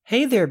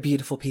Hey there,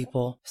 beautiful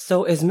people.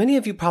 So as many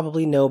of you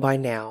probably know by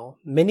now,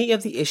 many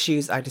of the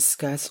issues I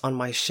discuss on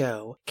my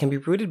show can be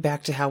rooted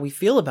back to how we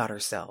feel about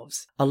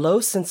ourselves. A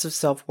low sense of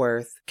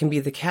self-worth can be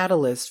the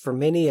catalyst for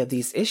many of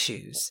these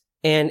issues.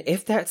 And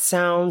if that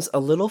sounds a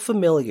little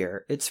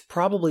familiar, it's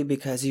probably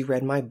because you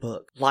read my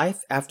book, Life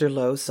After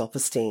Low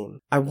Self-Esteem.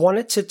 I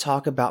wanted to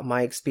talk about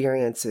my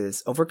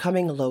experiences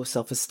overcoming low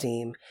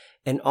self-esteem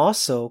and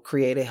also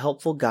create a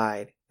helpful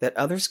guide that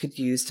others could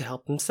use to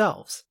help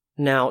themselves.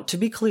 Now, to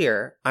be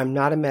clear, I'm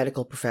not a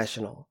medical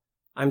professional.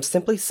 I'm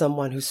simply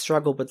someone who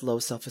struggled with low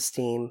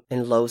self-esteem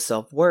and low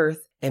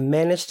self-worth and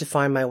managed to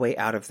find my way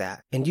out of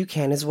that. And you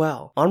can as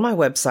well. On my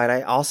website,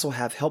 I also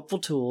have helpful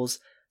tools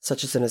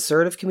such as an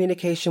assertive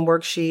communication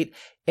worksheet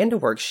and a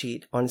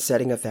worksheet on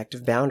setting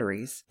effective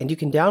boundaries. And you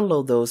can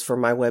download those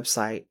from my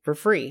website for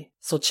free.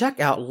 So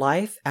check out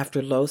Life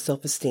After Low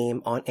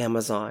Self-Esteem on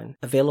Amazon,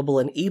 available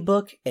in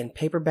ebook and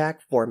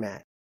paperback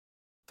format.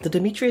 The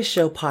Demetrius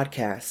Show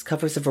podcast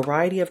covers a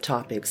variety of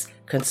topics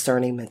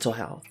concerning mental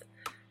health.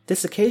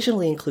 This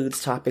occasionally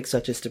includes topics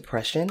such as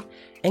depression,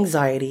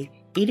 anxiety,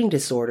 eating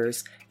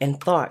disorders, and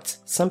thoughts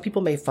some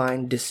people may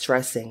find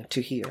distressing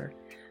to hear.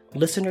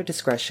 Listener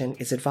discretion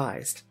is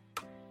advised.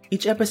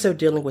 Each episode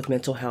dealing with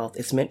mental health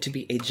is meant to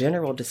be a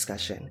general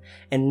discussion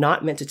and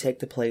not meant to take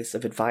the place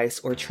of advice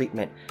or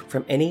treatment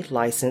from any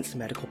licensed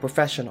medical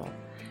professional.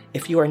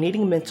 If you are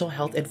needing mental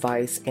health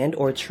advice and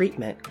or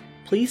treatment,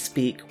 please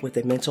speak with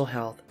a mental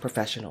health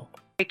professional.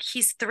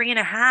 He's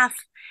 3.5,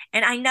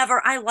 and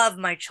I love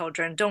my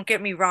children, don't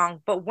get me wrong,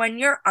 but when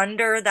you're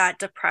under that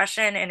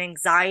depression and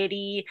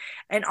anxiety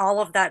and all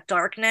of that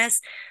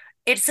darkness,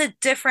 it's a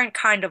different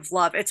kind of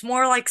love. It's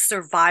more like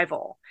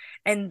survival.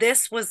 And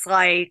this was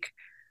like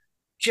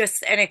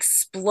just an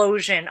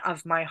explosion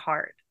of my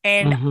heart.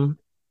 And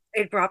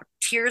it brought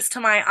tears to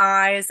my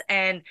eyes,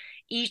 and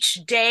each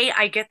day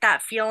I get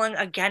that feeling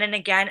again and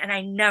again, and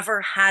I never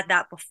had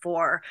that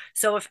before.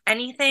 So if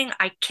anything,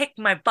 I kicked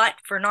my butt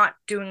for not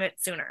doing it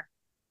sooner.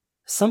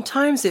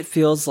 Sometimes it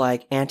feels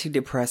like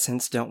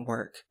antidepressants don't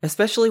work,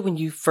 especially when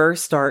you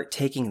first start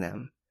taking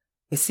them.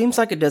 It seems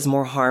like it does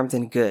more harm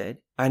than good.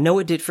 I know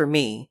it did for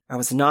me. I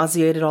was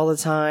nauseated all the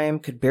time,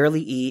 could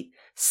barely eat,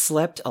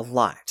 slept a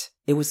lot.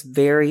 It was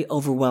very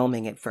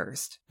overwhelming at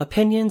first.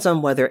 Opinions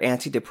on whether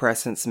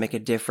antidepressants make a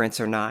difference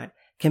or not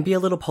can be a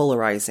little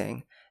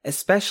polarizing,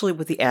 especially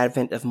with the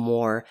advent of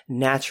more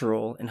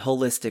natural and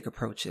holistic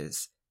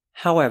approaches.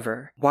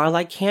 However, while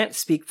I can't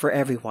speak for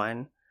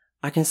everyone,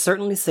 I can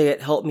certainly say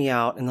it helped me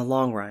out in the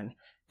long run,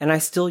 and I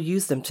still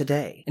use them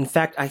today. In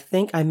fact, I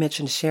think I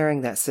mentioned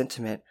sharing that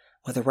sentiment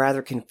with a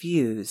rather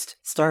confused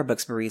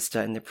Starbucks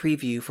barista in the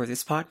preview for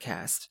this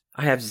podcast.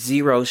 I have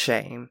zero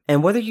shame,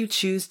 and whether you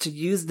choose to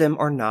use them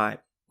or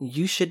not,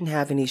 you shouldn't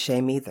have any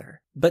shame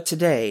either. But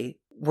today,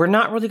 we're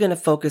not really going to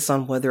focus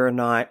on whether or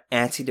not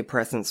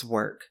antidepressants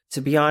work.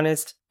 To be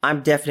honest,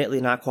 I'm definitely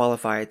not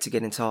qualified to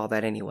get into all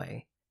that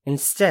anyway.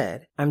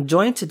 Instead, I'm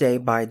joined today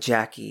by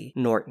Jacquie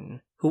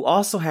Norton, who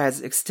also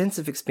has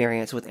extensive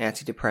experience with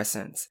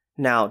antidepressants.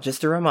 Now,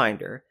 just a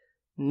reminder,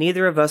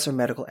 neither of us are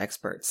medical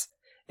experts,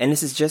 and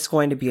this is just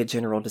going to be a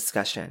general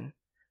discussion.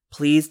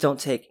 Please don't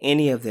take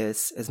any of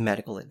this as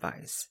medical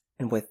advice.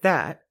 And with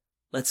that,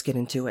 let's get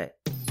into it.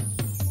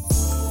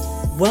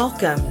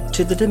 Welcome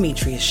to the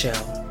Demetrius Show,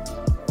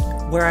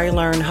 where I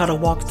learn how to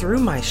walk through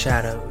my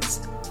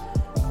shadows,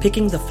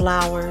 picking the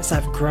flowers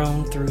I've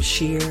grown through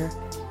sheer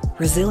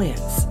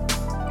resilience.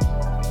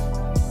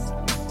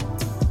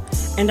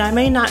 And I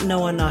may not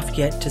know enough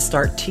yet to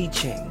start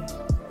teaching,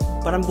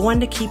 but I'm going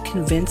to keep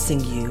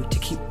convincing you to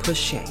keep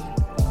pushing.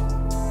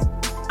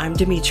 I'm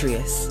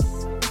Demetrius,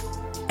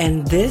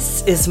 and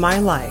this is my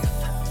life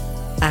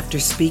after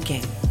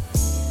speaking.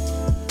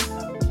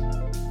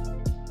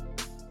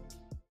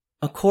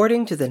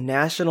 According to the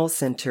National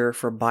Center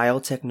for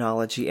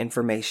Biotechnology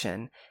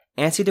Information,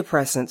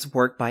 antidepressants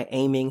work by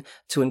aiming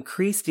to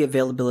increase the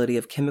availability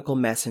of chemical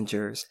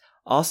messengers,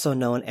 also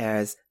known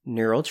as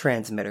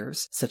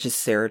neurotransmitters, such as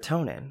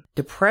serotonin.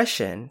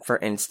 Depression, for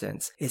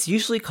instance, is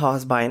usually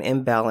caused by an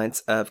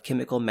imbalance of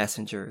chemical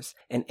messengers,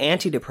 and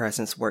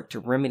antidepressants work to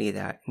remedy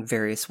that in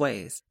various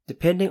ways,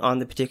 depending on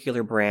the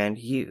particular brand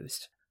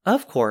used.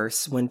 Of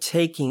course, when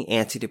taking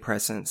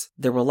antidepressants,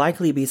 there will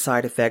likely be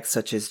side effects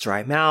such as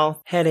dry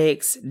mouth,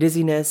 headaches,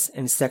 dizziness,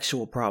 and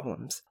sexual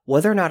problems.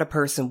 Whether or not a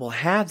person will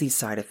have these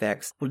side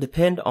effects will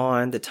depend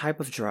on the type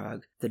of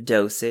drug, the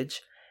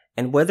dosage,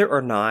 and whether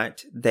or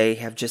not they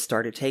have just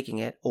started taking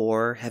it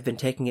or have been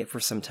taking it for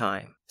some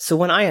time. So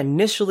when I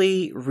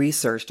initially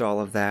researched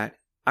all of that,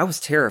 I was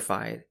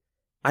terrified.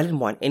 I didn't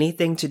want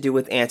anything to do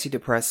with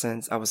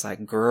antidepressants. I was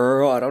like,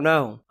 girl, I don't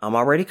know. I'm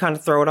already kind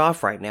of thrown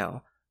off right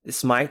now.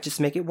 This might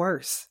just make it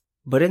worse.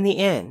 But in the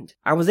end,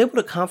 I was able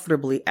to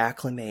comfortably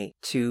acclimate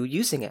to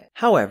using it.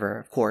 However,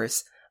 of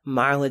course,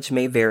 mileage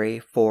may vary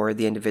for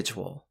the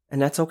individual,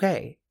 and that's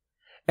okay.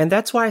 And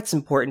that's why it's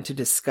important to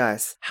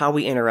discuss how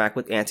we interact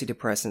with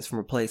antidepressants from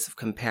a place of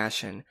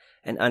compassion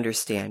and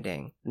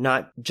understanding,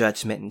 not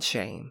judgment and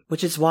shame,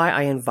 which is why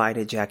I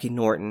invited Jacquie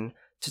Norton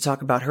to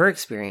talk about her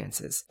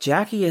experiences.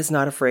 Jacquie is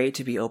not afraid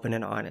to be open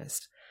and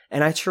honest,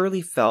 and I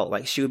truly felt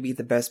like she would be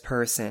the best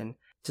person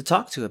to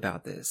talk to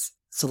about this.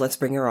 So let's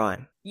bring her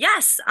on.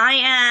 Yes, I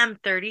am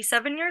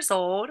 37 years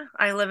old.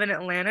 I live in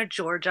Atlanta,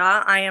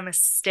 Georgia. I am a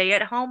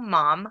stay-at-home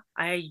mom.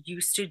 I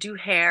used to do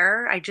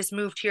hair. I just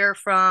moved here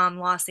from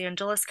Los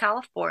Angeles,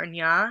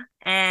 California,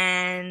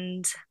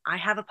 and I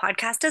have a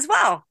podcast as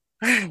well.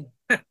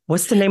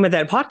 What's the name of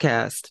that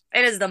podcast?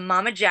 It is the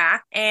Mama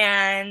Jack,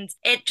 and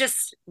it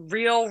just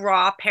real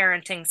raw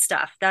parenting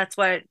stuff. That's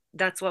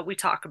what we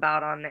talk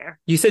about on there.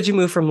 You said you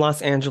moved from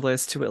Los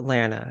Angeles to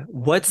Atlanta.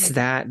 What's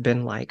that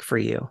been like for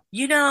you?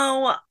 You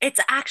know, it's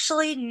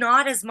actually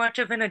not as much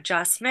of an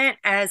adjustment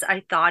as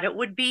I thought it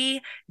would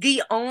be.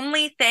 The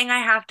only thing I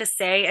have to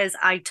say is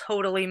I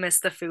totally miss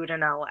the food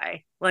in LA,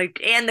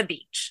 and the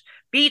beach.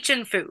 Beach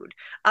and food.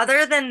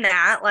 Other than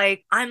that,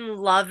 I'm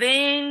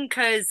loving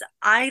because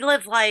I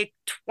live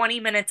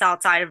 20 minutes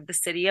outside of the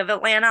city of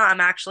Atlanta.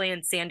 I'm actually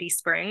in Sandy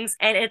Springs,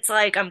 and it's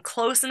I'm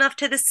close enough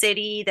to the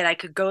city that I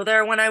could go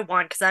there when I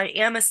want because I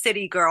am a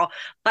city girl,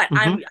 but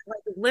I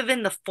live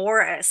in the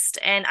forest,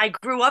 and I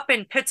grew up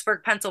in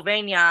Pittsburgh,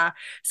 Pennsylvania,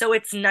 so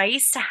it's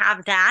nice to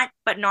have that,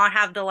 but not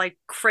have the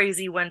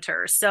crazy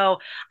winter. So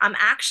I'm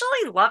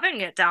actually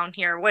loving it down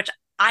here, which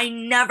I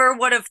never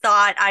would have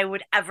thought I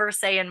would ever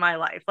say in my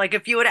life.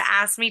 If you would have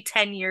asked me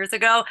 10 years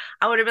ago,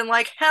 I would have been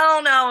like,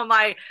 hell no,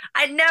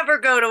 I'd never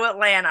go to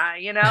Atlanta,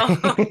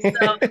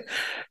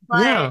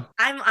 But yeah.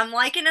 I'm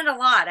liking it a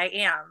lot. I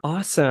am.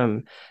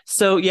 Awesome.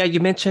 So yeah, you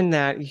mentioned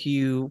that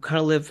you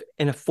kind of live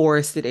in a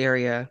forested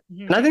area.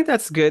 And I think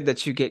that's good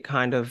that you get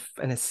kind of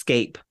an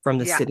escape from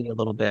the city a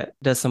little bit.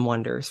 Does some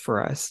wonders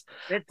for us.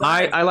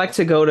 I like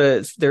to go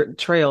to there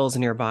trails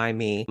nearby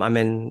me. I'm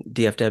in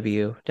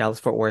DFW, Dallas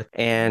Fort Worth,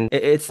 and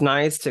it's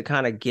nice to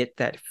kind of get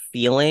that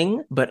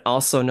feeling, but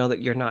also know that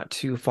you're not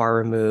too far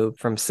removed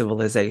from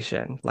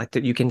civilization.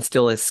 That you can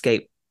still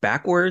escape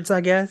backwards,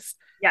 I guess.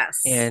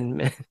 Yes.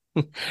 And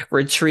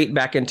retreat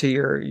back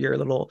into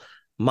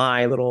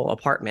my little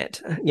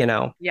apartment,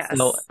 Yes.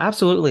 So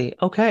absolutely.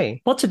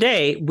 Okay. Well,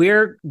 today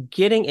we're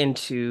getting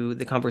into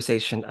the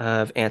conversation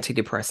of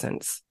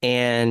antidepressants,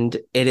 and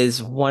it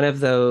is one of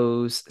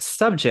those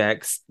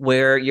subjects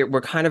where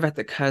we're kind of at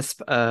the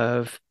cusp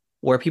of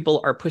where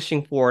people are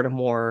pushing forward a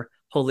more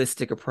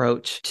holistic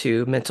approach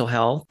to mental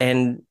health.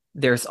 And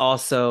there's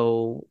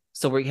also,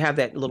 so we have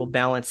that little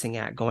balancing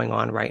act going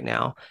on right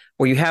now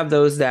where you have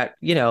those that,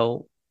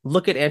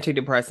 look at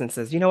antidepressants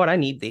as, you know what, I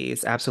need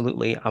these.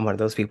 Absolutely. I'm one of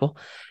those people.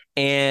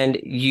 And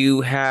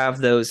you have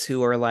those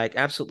who are like,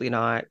 absolutely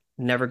not,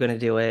 never going to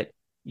do it.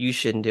 You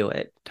shouldn't do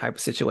it type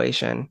of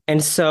situation.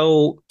 And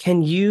so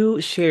can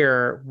you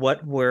share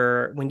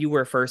when you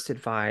were first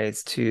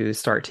advised to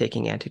start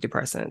taking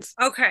antidepressants?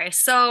 Okay,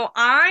 so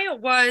I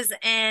was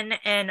in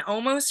an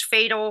almost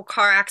fatal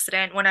car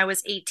accident when I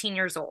was 18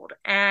 years old,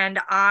 and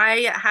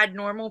I had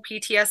normal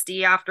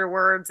PTSD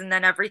afterwards, and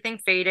then everything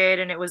faded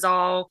and it was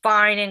all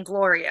fine and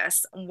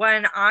glorious.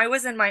 When I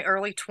was in my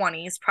early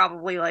 20s,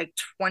 probably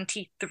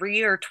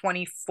 23 or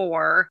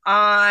 24,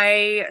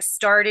 I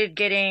started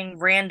getting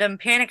random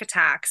panic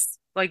attacks,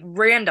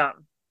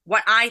 random.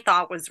 What I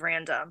thought was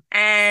random.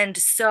 And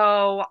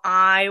so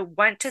I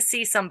went to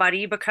see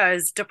somebody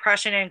because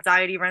depression and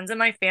anxiety runs in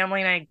my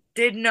family. And I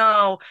did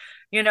know,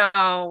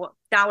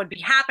 that would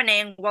be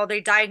happening. Well,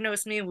 they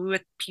diagnosed me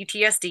with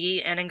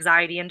PTSD and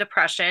anxiety and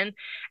depression.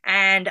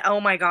 And oh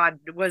my God,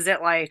 was it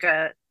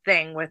a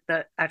thing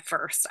at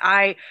first.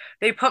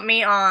 They put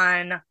me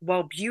on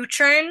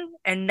Wellbutrin,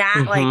 and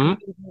that made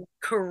me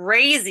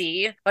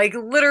crazy,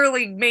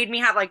 literally made me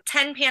have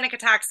 10 panic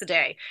attacks a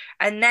day.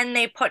 And then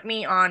they put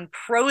me on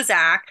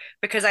Prozac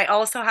because I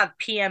also have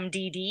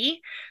PMDD.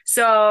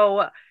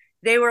 So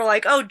they were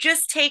like, oh,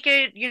 just take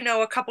it,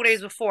 a couple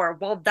days before.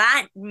 Well,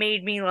 that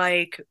made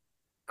me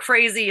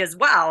crazy as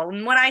well.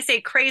 And when I say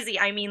crazy,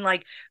 I mean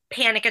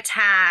panic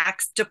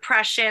attacks,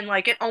 depression,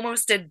 it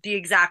almost did the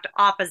exact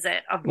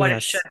opposite of what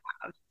it should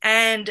have.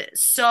 And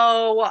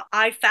so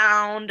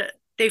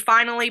they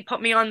finally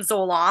put me on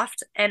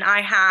Zoloft, and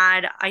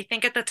I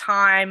think at the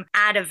time,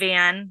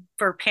 Ativan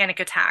for panic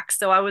attacks.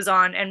 So I was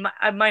on, and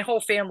my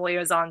whole family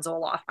was on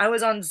Zoloft. I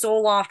was on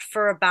Zoloft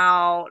for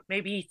about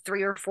maybe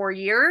 3 or 4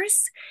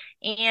 years,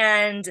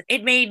 and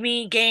it made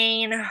me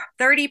gain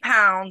 30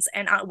 pounds.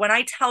 And when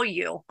I tell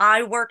you,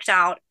 I worked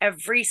out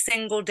every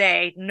single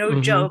day,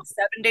 no joke,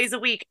 7 days a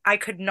week. I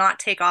could not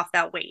take off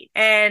that weight.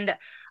 And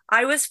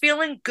I was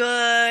feeling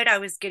good. I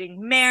was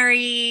getting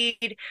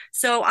married.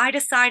 So I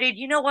decided,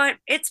 you know what?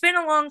 It's been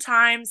a long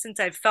time since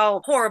I've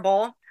felt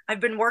horrible. I've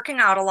been working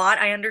out a lot.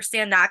 I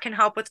understand that can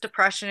help with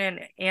depression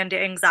and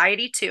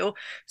anxiety too.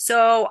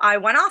 So I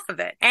went off of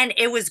it, and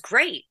it was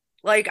great.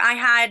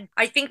 I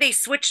think they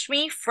switched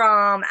me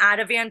from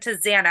Ativan to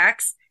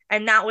Xanax,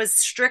 and that was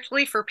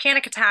strictly for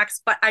panic attacks,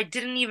 but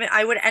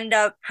I would end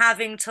up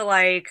having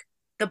to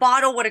the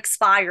bottle would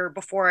expire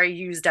before I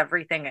used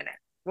everything in it.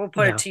 We'll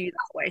put it to you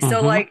that way.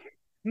 So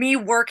me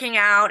working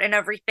out and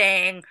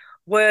everything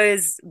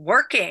was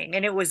working,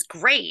 and it was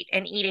great,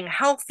 and eating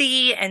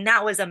healthy, and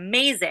that was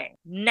amazing.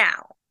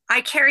 Now,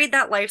 I carried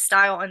that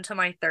lifestyle into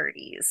my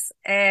 30s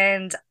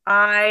and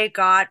I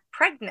got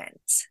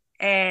pregnant.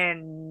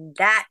 And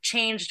that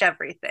changed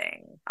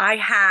everything. I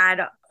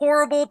had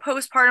horrible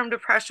postpartum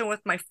depression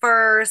with my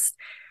first.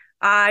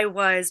 I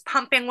was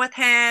pumping with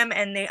him,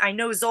 and I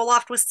know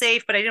Zoloft was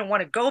safe, but I didn't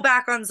want to go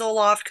back on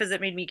Zoloft because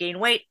it made me gain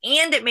weight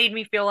and it made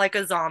me feel like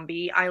a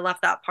zombie. I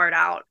left that part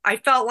out. I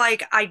felt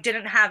like I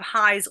didn't have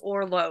highs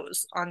or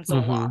lows on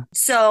Zoloft. Mm-hmm.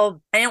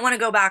 So I didn't want to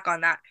go back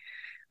on that.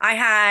 I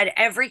had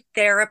every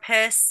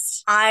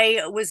therapist.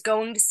 I was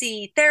going to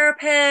see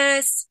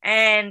therapists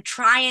and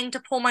trying to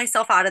pull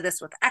myself out of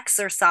this with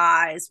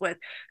exercise, with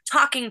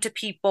talking to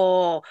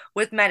people,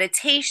 with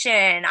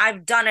meditation.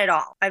 I've done it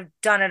all. I've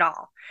done it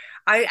all.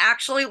 I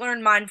actually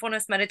learned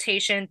mindfulness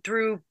meditation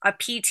through a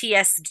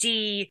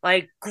PTSD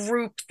like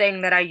group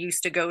thing that I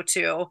used to go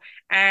to,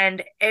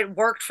 and it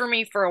worked for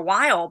me for a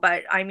while,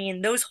 but I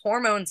mean those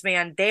hormones,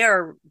 man,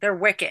 they're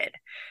wicked.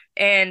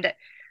 And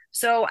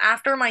so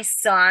after my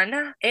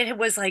son, it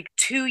was like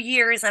 2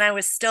 years and I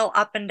was still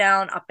up and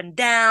down,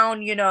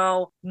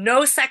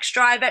 no sex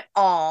drive at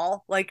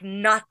all, like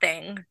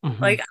nothing.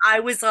 Mm-hmm. Like I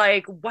was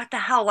like, what the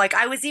hell? Like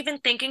I was even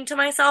thinking to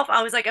myself,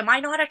 I was like, am I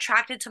not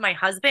attracted to my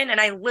husband?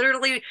 And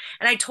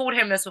I told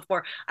him this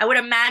before, I would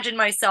imagine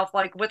myself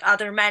like with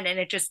other men and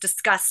it just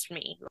disgusts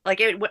me.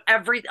 Like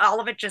all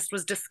of it just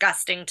was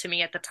disgusting to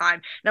me at the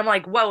time. And I'm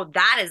like, whoa,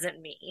 that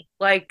isn't me.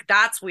 Like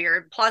that's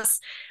weird. Plus,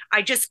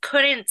 I just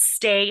couldn't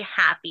stay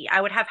happy. I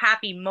would have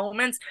happy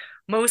moments.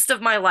 Most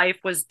of my life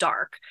was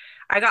dark.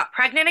 I got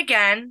pregnant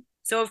again.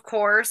 So, of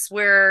course,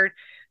 we're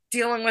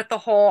dealing with the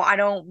whole I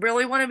don't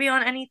really want to be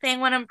on anything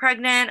when I'm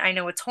pregnant. I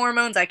know it's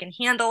hormones, I can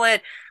handle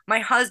it. My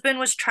husband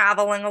was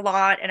traveling a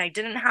lot and I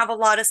didn't have a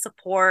lot of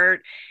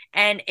support,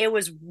 and it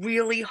was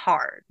really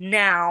hard.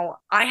 Now,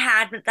 I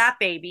had that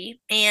baby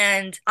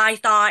and I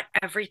thought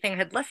everything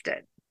had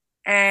lifted.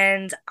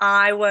 And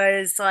I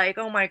was like,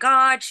 oh my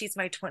God, she's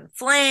my twin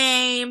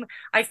flame.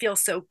 I feel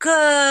so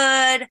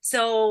good.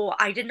 So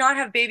I did not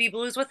have baby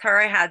blues with her.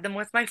 I had them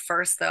with my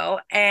first, though.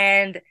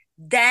 And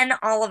then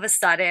all of a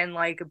sudden,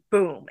 like,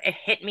 boom, it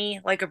hit me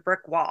like a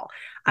brick wall.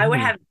 I would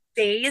Mm-hmm. have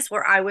days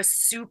where I was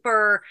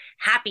super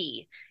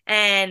happy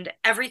and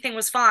everything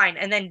was fine.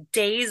 And then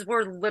days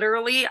where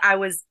literally I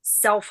was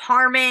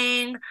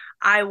self-harming.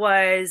 I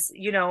was,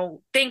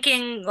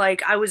 thinking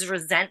like I was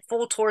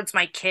resentful towards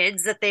my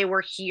kids that they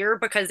were here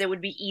because it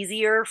would be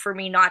easier for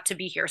me not to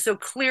be here. So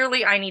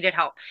clearly I needed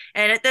help.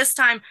 And at this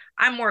time,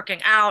 I'm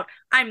working out,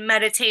 I'm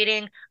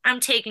meditating, I'm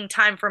taking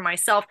time for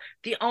myself.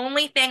 The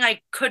only thing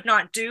I could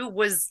not do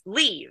was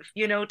leave.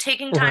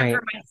 Taking time for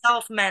Right.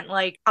 myself meant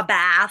like a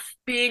bath,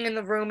 being in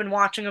the room and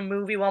watching a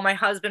movie while my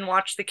husband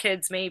watched the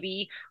kids,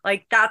 maybe.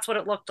 Like that's what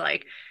it looked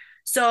like.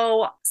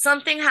 So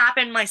something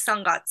happened, my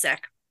son got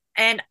sick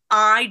and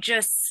I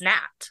just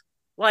snapped.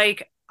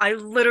 Like I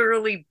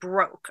literally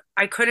broke.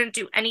 I couldn't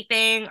do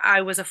anything.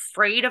 I was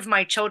afraid of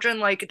my children.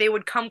 Like they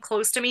would come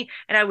close to me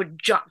and I would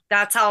jump.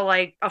 That's how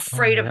like Oh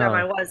afraid of them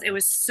I no. was. It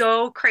was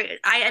so crazy.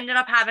 I ended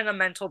up having a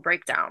mental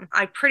breakdown.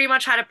 I pretty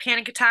much had a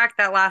panic attack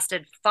that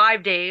lasted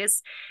 5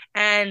 days.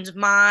 And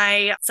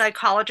my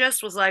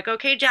psychologist was like,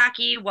 okay,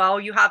 Jacquie, well,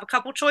 you have a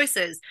couple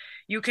choices.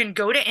 You can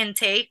go to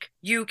intake,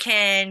 you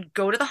can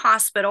go to the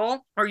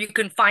hospital, or you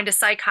can find a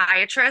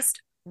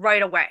psychiatrist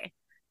right away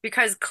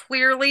because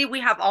clearly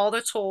we have all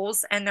the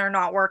tools and they're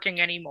not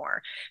working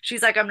anymore.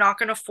 She's like, I'm not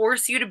going to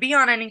force you to be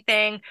on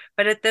anything,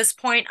 but at this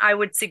point, I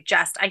would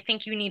suggest, I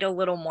think you need a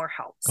little more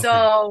help. Okay.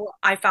 So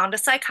I found a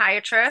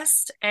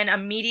psychiatrist and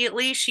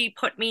immediately she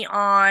put me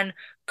on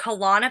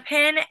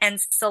Klonopin and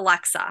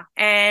Celexa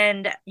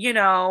and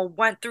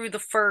went through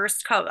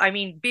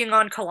the being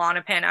on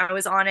Klonopin, I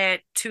was on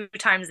it 2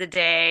 times a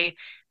day,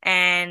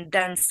 and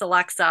then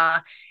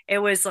Celexa, it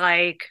was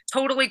like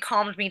totally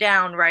calmed me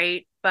down,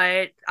 right?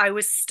 But I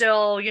was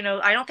still,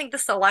 I don't think the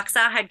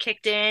Celexa had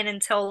kicked in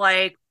until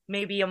like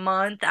maybe a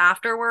month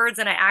afterwards,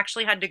 and I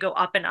actually had to go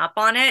up and up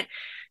on it.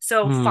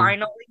 So Mm.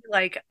 finally,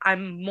 like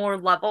I'm more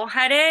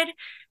level-headed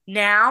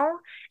now,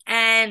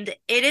 and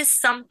it is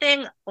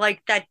something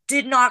like that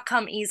did not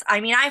come easy. I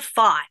mean, I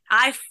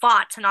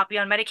fought to not be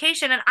on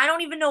medication, and I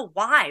don't even know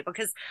why,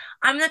 because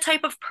I'm the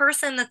type of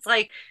person that's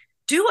like,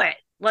 do it.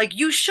 Like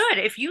you should.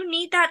 If you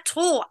need that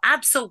tool,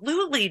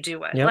 absolutely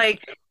do it. Yep.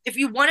 Like if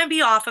you want to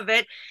be off of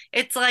it,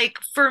 it's like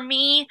for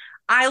me,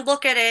 I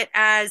look at it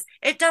as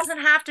it doesn't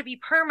have to be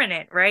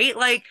permanent, right?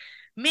 Like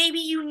maybe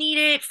you need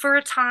it for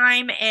a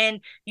time and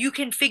you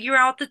can figure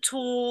out the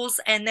tools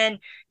and then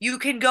you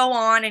can go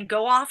on and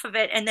go off of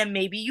it and then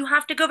maybe you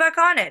have to go back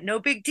on it. No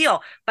big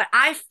deal. But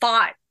I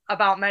fought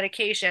about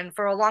medication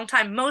for a long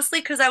time,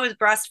 mostly because I was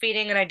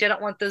breastfeeding and I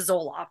didn't want the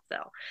Zoloft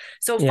though.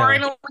 So Yeah.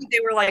 finally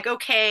they were like,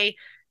 okay,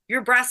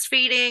 you're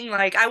breastfeeding.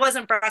 Like I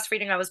wasn't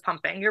breastfeeding, I was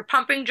pumping. Your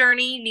pumping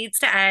journey needs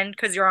to end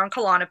because you're on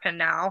Klonopin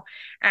now.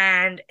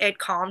 And it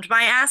calmed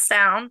my ass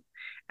down.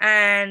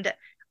 And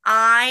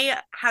I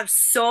have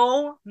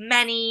so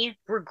many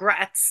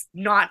regrets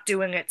not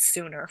doing it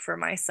sooner for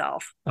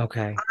myself.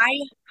 Okay. I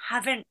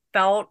haven't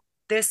felt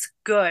this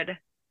good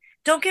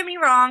don't get me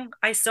wrong,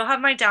 I still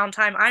have my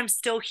downtime. I'm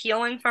still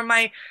healing from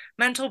my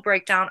mental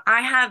breakdown.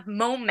 I have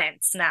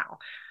moments now,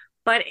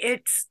 but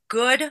it's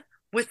good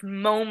with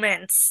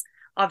moments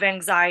of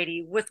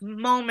anxiety, with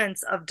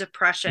moments of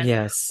depression,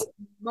 Yes.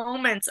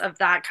 moments of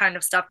that kind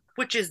of stuff,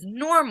 which is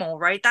normal,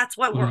 right? That's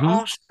what we're Hmm.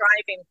 all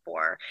striving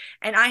for.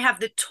 And I have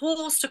the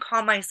tools to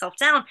calm myself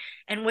down.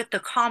 And with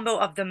the combo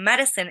of the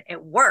medicine,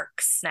 it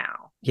works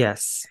now.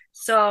 Yes.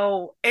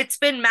 So it's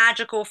been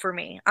magical for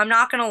me. I'm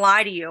not going to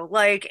lie to you.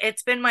 Like,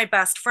 it's been my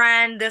best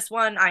friend. This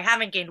one, I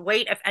haven't gained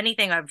weight. If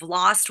anything, I've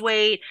lost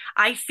weight.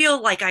 I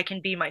feel like I can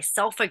be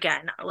myself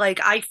again. Like,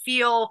 I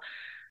feel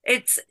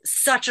it's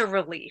such a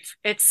relief.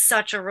 It's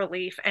such a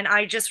relief. And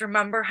I just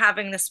remember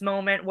having this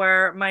moment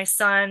where my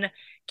son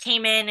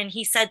came in and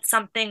he said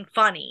something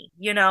funny,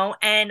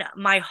 and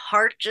my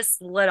heart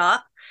just lit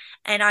up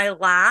and I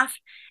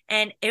laughed.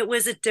 And it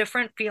was a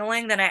different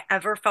feeling than I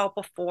ever felt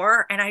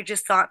before. And I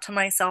just thought to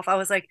myself, I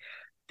was like,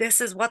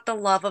 this is what the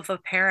love of a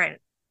parent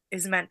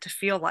is meant to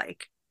feel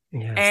like.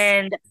 Yes.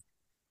 And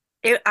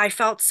I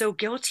felt so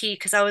guilty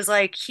because I was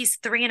like, he's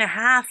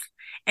 3.5.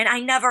 And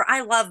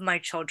I love my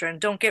children,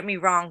 don't get me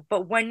wrong.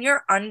 But when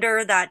you're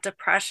under that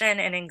depression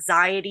and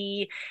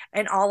anxiety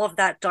and all of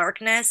that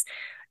darkness,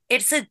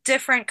 it's a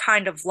different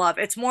kind of love.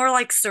 It's more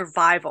like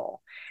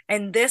survival.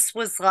 And this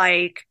was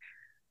like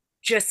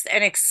just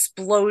an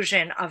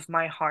explosion of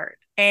my heart.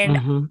 And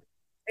Hmm.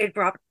 it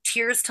brought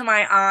tears to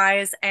my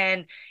eyes.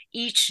 And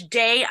each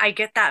day I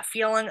get that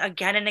feeling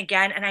again and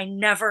again. And I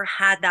never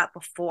had that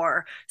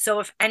before.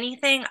 So, if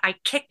anything, I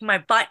kicked my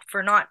butt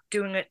for not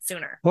doing it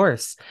sooner. Of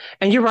course.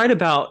 And you're right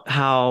about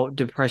how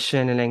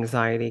depression and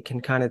anxiety can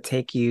kind of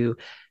take you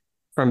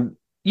from,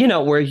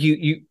 where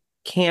you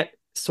can't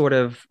sort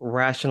of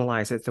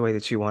rationalize it the way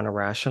that you want to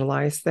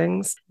rationalize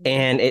things.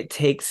 And it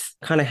takes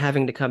kind of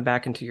having to come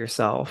back into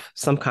yourself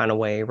some kind of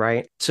way,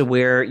 right? To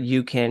where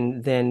you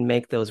can then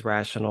make those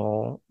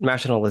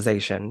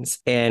rationalizations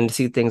and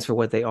see things for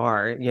what they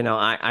are.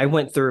 I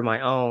went through my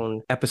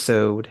own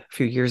episode a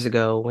few years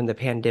ago when the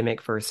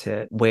pandemic first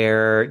hit,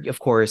 where of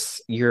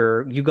course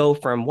you go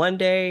from one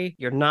day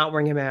you're not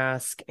wearing a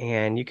mask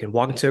and you can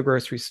walk into a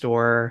grocery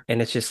store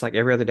and it's just like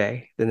every other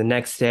day. Then the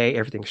next day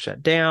everything's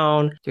shut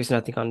down. There's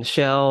nothing on the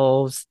shelves.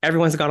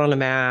 Everyone's got on a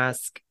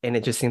mask and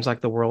it just seems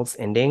like the world's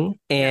ending.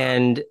 Yeah.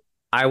 And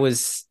I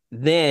was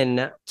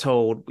then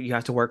told you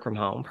have to work from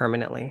home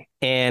permanently.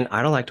 And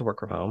I don't like to work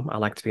from home. I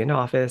like to be in the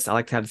office. I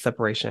like to have the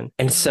separation.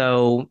 And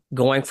so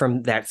going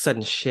from that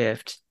sudden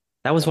shift,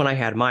 that was when I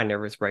had my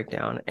nervous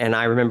breakdown. And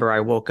I remember I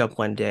woke up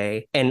one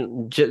day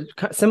and just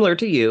similar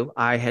to you,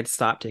 I had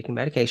stopped taking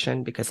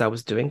medication because I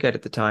was doing good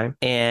at the time.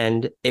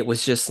 And it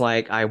was just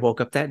like I woke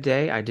up that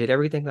day. I did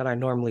everything that I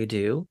normally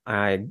do.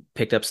 I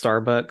picked up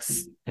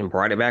Starbucks and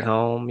brought it back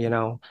home.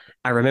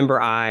 I remember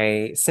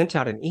I sent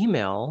out an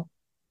email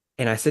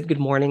and I said good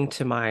morning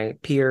to my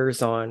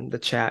peers on the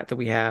chat that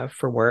we have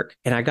for work.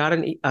 And I got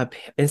an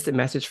instant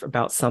message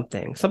about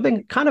something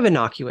kind of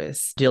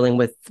innocuous, dealing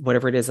with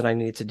whatever it is that I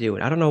needed to do.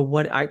 And I don't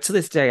know to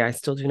this day, I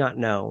still do not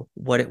know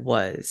what it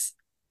was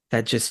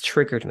that just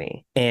triggered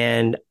me.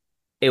 And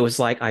it was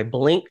like I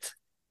blinked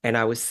and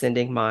I was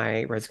sending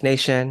my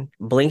resignation,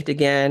 blinked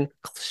again,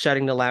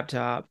 shutting the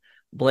laptop,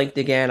 blinked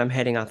again, I'm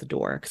heading out the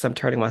door because I'm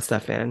turning my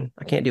stuff in.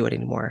 I can't do it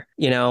anymore,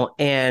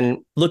 And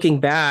looking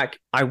back,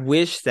 I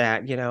wish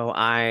that,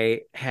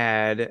 I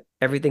had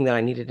everything that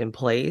I needed in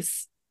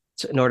place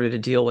in order to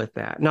deal with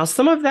that. Now,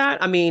 some of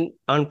that, I mean,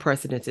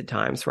 unprecedented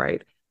times,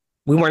 right?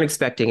 We weren't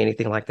expecting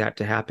anything like that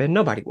to happen.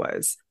 Nobody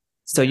was.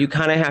 So you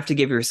kind of have to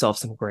give yourself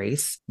some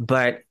grace.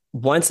 But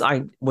once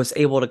I was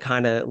able to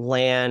kind of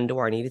land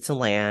where I needed to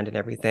land and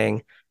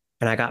everything,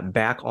 and I got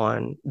back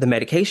on the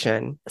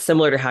medication,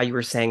 similar to how you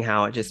were saying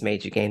how it just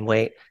made you gain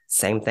weight,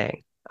 same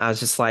thing. I was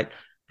just like,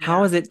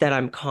 how Yeah. is it that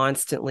I'm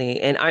constantly,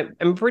 and I'm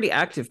a pretty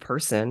active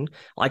person.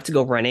 I like to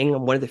go running.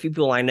 I'm one of the few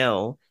people I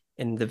know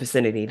in the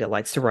vicinity that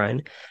likes to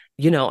run.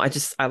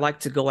 I like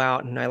to go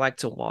out and I like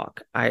to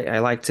walk. I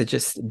like to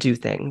just do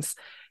things.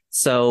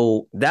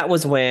 So that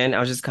was when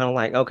I was just kind of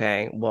like,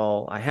 okay,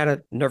 well, I had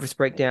a nervous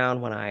breakdown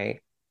when I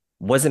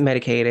wasn't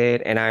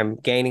medicated and I'm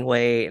gaining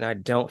weight and I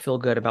don't feel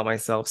good about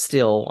myself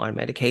still on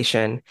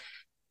medication.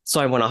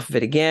 So I went off of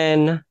it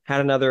again,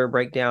 had another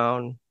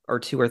breakdown or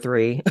two or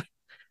three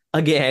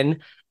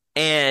again.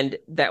 And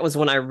that was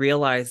when I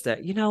realized that,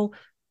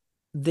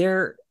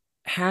 there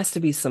has to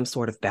be some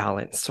sort of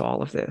balance to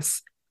all of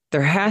this.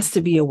 There has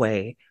to be a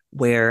way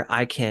where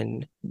I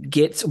can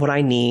get what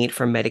I need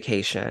from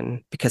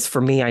medication because for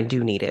me, I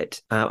do need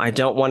it. I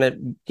don't want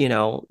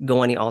to,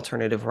 go any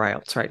alternative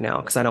routes right now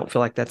because I don't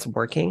feel like that's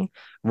working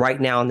right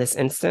now in this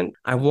instant.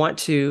 I want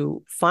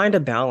to find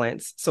a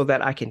balance so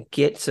that I can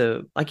get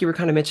to, like you were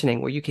kind of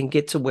mentioning, where you can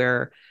get to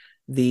where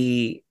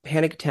the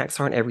panic attacks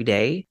aren't every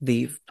day.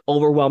 The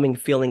overwhelming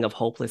feeling of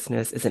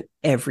hopelessness isn't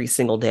every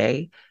single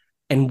day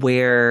and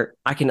where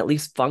I can at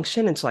least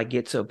function until I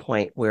get to a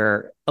point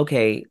where,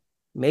 okay,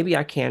 maybe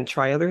I can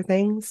try other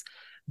things,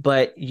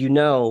 But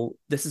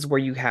this is where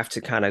you have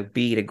to kind of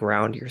be to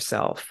ground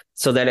yourself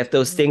so that if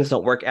those things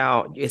don't work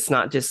out, it's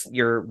not just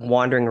you're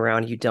wandering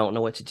around, you don't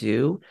know what to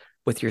do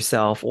with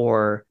yourself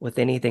or with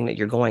anything that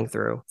you're going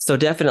through. So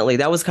definitely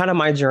that was kind of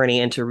my journey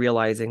into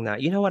realizing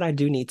that, what, I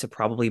do need to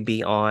probably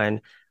be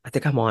on, I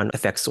think I'm on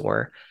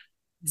Effexor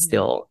Mhm.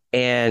 still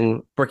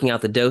and working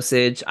out the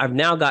dosage. I've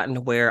now gotten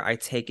to where I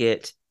take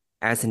it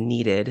as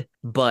needed,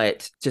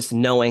 but just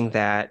knowing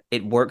that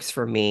it works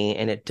for me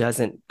and it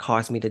doesn't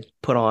cause me to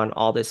put on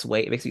all this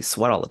weight. It makes me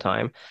sweat all the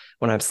time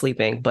when I'm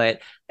sleeping, but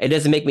it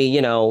doesn't make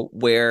me,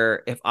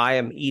 where if I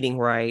am eating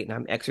right and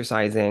I'm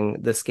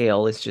exercising, the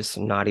scale is just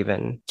not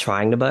even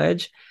trying to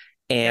budge.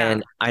 Yeah.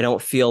 And I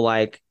don't feel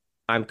like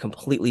I'm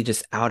completely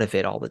just out of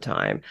it all the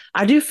time.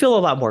 I do feel a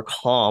lot more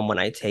calm when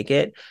I take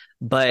it,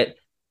 but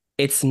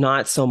it's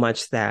not so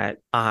much that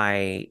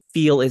I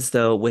feel as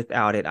though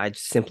without it, I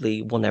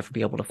simply will never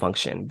be able to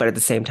function. But at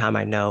the same time,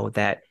 I know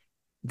that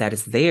that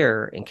is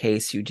there in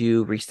case you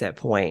do reach that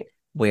point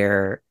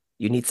where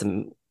you need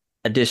some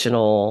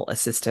additional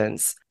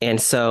assistance. And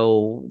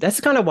so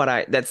that's kind of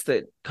that's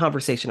the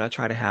conversation I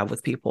try to have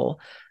with people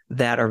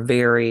that are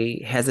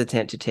very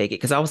hesitant to take it.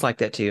 Cause I was like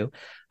that too.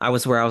 I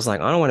was where I was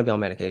like, I don't want to be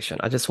on medication.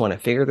 I just want to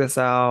figure this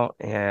out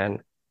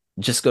and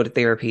just go to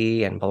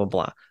therapy and blah, blah,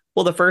 blah.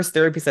 Well, the first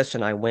therapy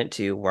session I went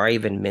to where I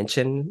even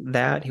mentioned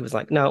that, he was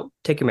like, no,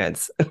 take your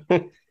meds.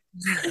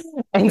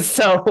 And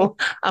so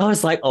I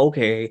was like,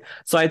 okay.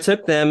 So I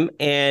took them.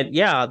 And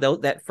yeah,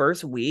 that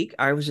first week,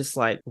 I was just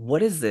like,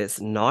 what is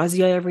this?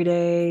 Nausea every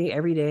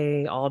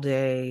day, all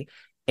day.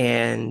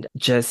 And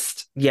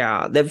just,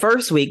 yeah, the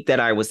first week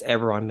that I was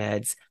ever on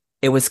meds,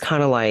 it was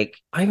kind of like,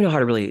 I don't even know how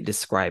to really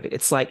describe it.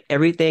 It's like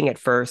everything at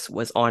first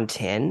was on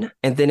 10,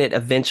 and then it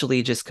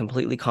eventually just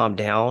completely calmed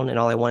down. And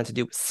all I wanted to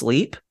do was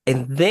sleep.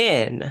 And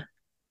then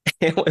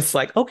it was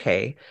like,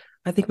 okay,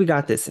 I think we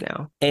got this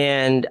now.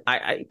 And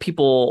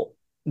people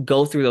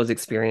go through those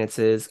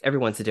experiences.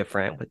 Everyone's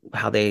different with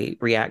how they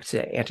react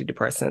to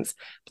antidepressants.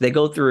 They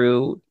go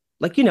through,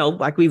 like,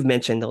 like we've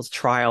mentioned, those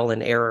trial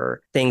and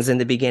error things in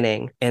the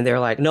beginning. And they're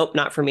like, nope,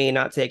 not for me,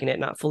 not taking it,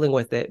 not fooling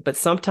with it. But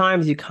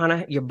sometimes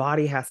your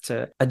body has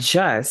to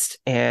adjust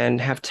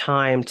and have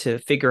time to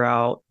figure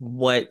out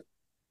what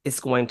is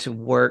going to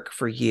work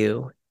for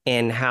you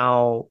and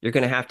how you're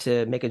going to have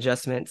to make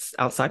adjustments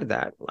outside of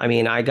that. I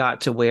mean, I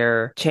got to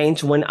where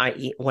change when I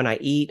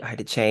eat, I had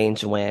to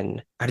change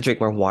when I had to drink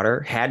more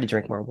water, had to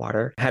drink more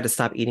water, had to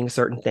stop eating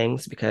certain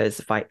things because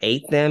if I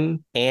ate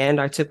them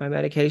and I took my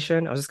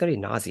medication, I was just going to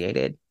be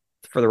nauseated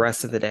for the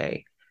rest of the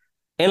day.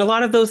 And a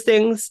lot of those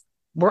things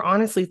were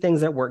honestly things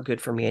that weren't good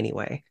for me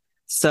anyway.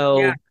 Yeah.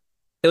 So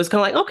it was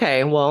kind of like,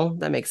 okay, well,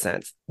 that makes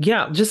sense.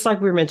 Yeah, just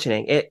like we were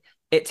mentioning,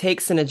 it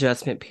takes an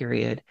adjustment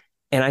period.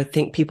 And I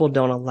think people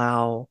don't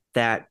allow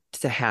that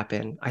to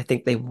happen. I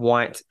think they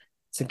want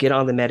to get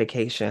on the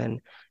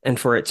medication and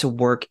for it to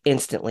work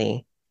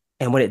instantly.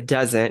 And when it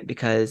doesn't,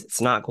 because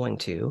it's not going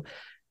to,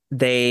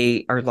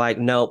 they are like,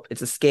 nope,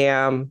 it's a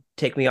scam.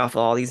 Take me off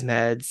all these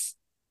meds.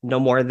 No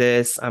more of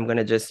this. I'm going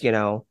to just,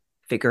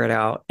 figure it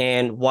out.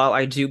 And while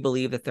I do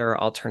believe that there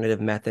are alternative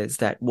methods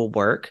that will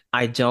work,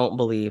 I don't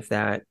believe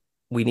that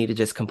we need to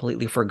just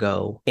completely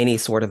forgo any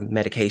sort of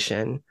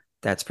medication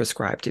that's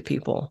prescribed to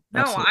people. No,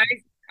 I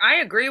Absolutely. I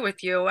agree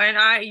with you.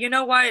 And you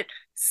know what?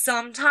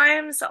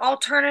 Sometimes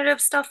alternative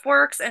stuff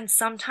works and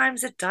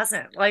sometimes it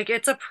doesn't. Like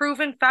it's a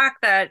proven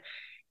fact that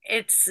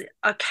it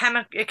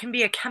can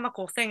be a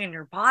chemical thing in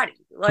your body.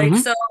 Like Hmm.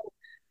 so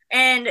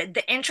and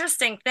the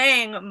interesting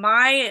thing,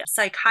 my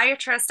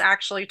psychiatrist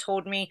actually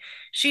told me,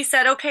 she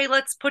said, okay,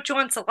 let's put you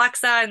on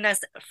Celexa and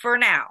this for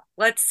now.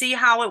 Let's see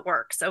how it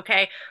works.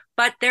 Okay.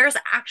 But there's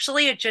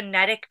actually a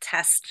genetic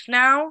test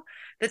now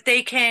that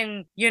they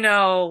can,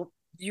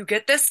 you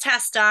get this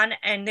test done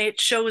and it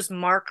shows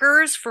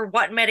markers for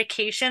what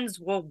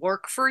medications will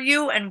work for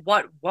you and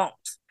what won't.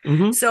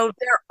 Hmm. So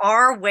there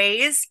are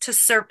ways to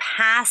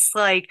surpass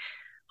like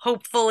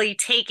hopefully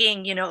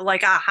taking,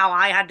 like how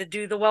I had to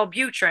do the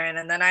Wellbutrin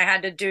and then I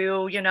had to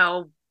do,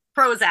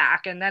 Prozac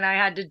and then I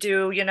had to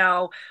do,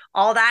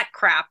 all that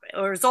crap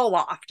or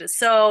Zoloft.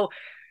 So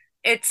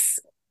it's,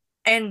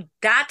 and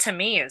that to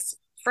me is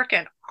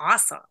freaking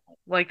awesome.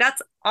 Like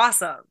that's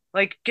awesome.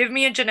 Like give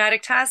me a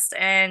genetic test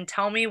and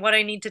tell me what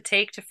I need to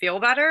take to feel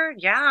better.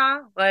 Yeah.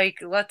 Like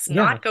let's Yeah.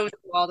 not go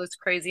through all this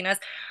craziness.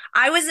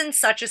 I was in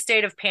such a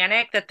state of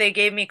panic that they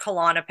gave me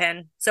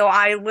Klonopin. So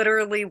I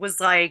literally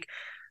was like,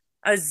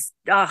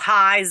 a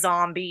high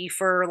zombie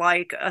for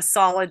like a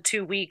solid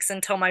 2 weeks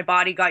until my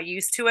body got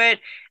used to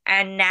it.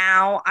 And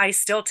now I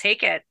still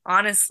take it,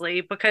 honestly,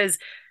 because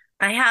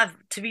I have,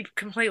 to be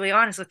completely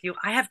honest with you,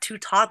 I have two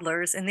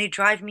toddlers and they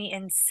drive me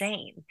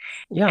insane.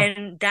 Yeah.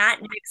 And that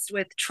mixed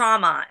with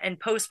trauma and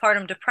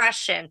postpartum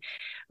depression,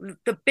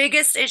 the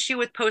biggest issue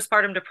with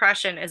postpartum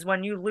depression is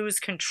when you lose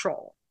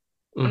control.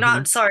 Hmm.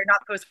 Not, sorry,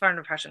 not postpartum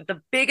depression.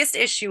 The biggest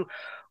issue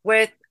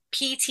with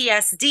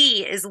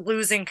PTSD is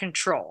losing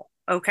control.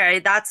 Okay.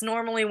 That's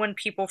normally when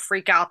people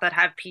freak out that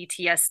have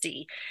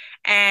PTSD.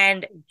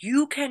 And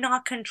you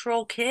cannot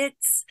control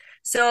kids.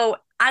 So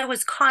I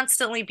was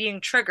constantly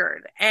being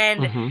triggered.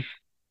 And Mm-hmm.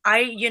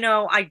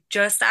 I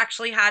just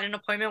actually had an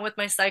appointment with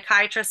my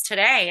psychiatrist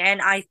today, and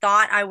I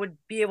thought I would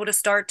be able to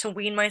start to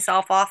wean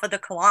myself off of the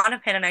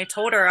Klonopin. And I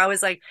told her, I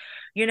was like,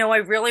 I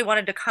really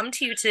wanted to come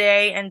to you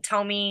today and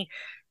tell you,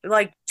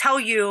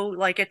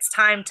 like, it's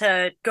time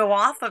to go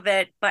off of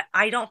it, but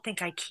I don't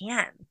think I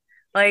can.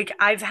 Like,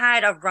 I've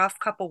had a rough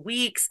couple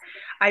weeks.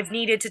 I've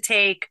needed to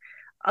take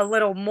a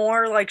little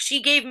more. Like,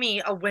 she gave me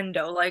a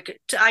window.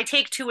 I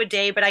take two a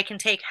day, but I can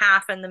take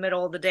half in the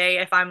middle of the day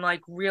if I'm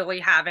like really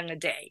having a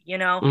day, you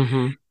know?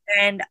 Mm-hmm.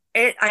 And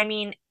I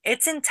mean,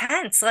 it's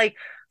intense. Like,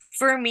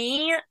 for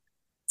me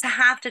to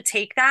have to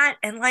take that,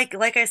 and like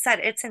I said,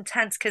 it's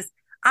intense because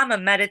I'm a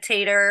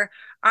meditator.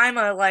 I'm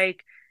a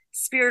like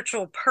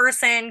spiritual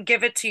person.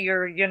 Give it to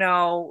your,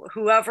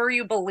 whoever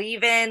you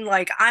believe in.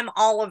 Like, I'm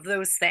all of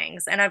those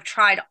things, and I've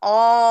tried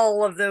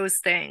all of those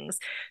things.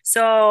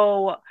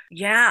 So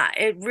yeah,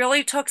 it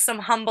really took some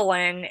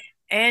humbling.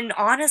 And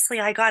honestly,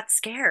 I got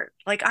scared.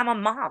 Like, I'm a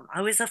mom.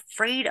 I was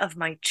afraid of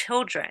my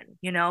children,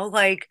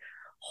 like,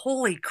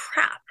 holy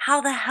crap, how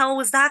the hell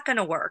was that going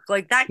to work?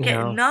 Like,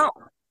 Yeah. no.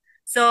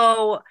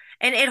 So,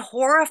 and it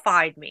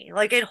horrified me.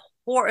 Like, it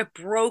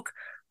broke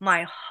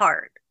my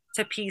heart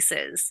to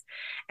pieces.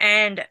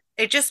 And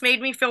it just made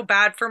me feel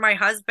bad for my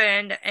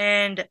husband,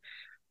 and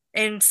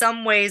in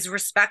some ways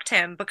respect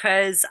him,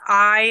 because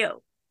I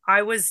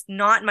was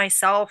not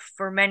myself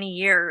for many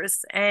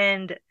years,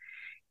 and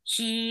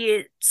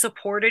he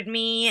supported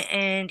me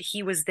and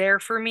he was there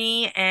for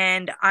me,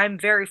 and I'm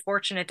very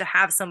fortunate to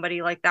have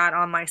somebody like that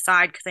on my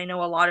side, because I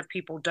know a lot of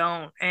people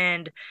don't.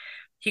 And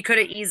he could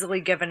have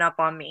easily given up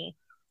on me.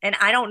 And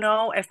I don't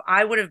know if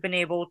I would have been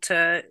able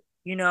to,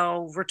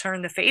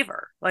 return the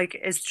favor, like,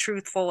 as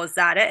truthful as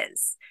that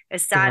is,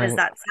 as sad as Right.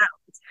 that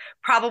sounds,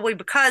 probably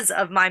because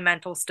of my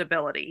mental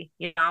stability.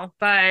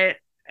 But,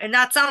 and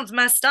that sounds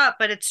messed up,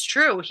 but it's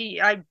true.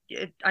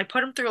 I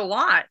put him through a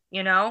lot.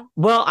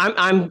 Well,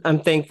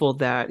 I'm thankful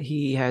that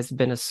he has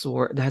been a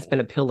sword, that has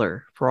been a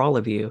pillar for all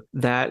of you.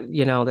 That,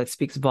 that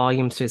speaks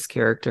volumes to his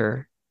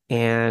character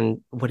and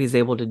what he's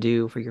able to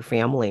do for your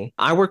family.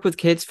 I worked with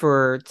kids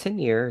for 10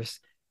 years,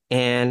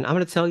 and I'm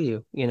going to tell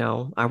you,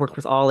 I worked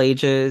with all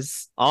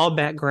ages, all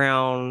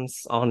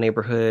backgrounds, all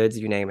neighborhoods,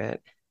 you name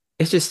it.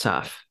 It's just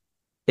tough.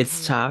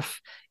 It's Mhm.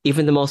 tough.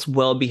 Even the most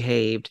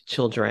well-behaved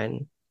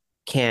children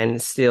can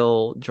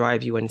still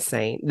drive you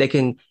insane. They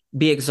can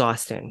be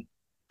exhausting.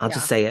 I'll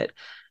just Yeah. say it.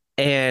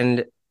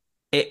 And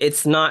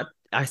it's not,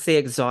 I say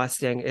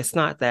exhausting, it's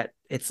not that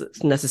it's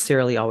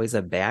necessarily always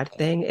a bad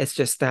thing. It's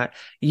just that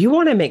you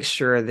want to make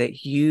sure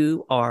that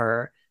you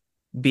are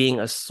being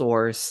a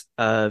source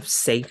of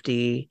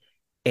safety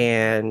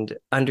and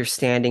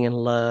understanding and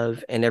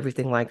love and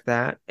everything like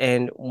that.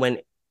 And when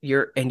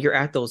you're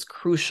at those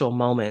crucial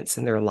moments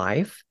in their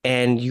life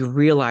and you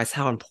realize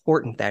how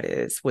important that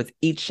is with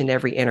each and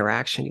every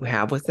interaction you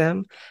have with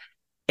them,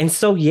 and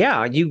so,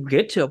 yeah, you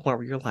get to a point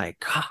where you're like,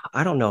 God,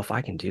 I don't know if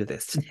I can do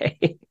this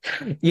today.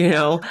 You Yeah.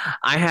 know,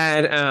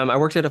 I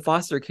worked at a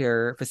foster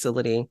care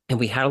facility, and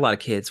we had a lot of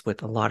kids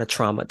with a lot of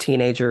trauma,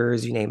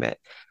 teenagers, you name it.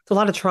 It's a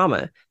lot of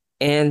trauma.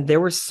 And there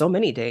were so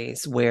many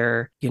days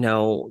where,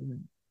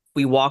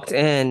 we walked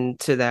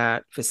into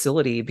that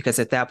facility because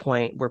at that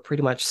point we're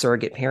pretty much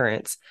surrogate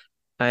parents.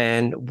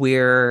 And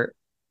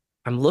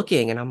I'm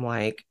looking and I'm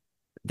like,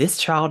 this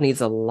child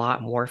needs a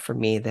lot more from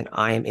me than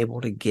I am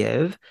able to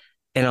give,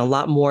 and a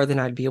lot more than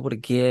I'd be able to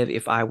give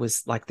if I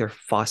was like their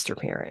foster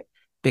parent.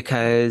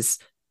 Because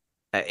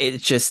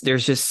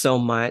there's just so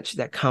much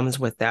that comes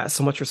with that,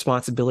 so much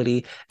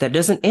responsibility that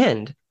doesn't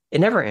end. It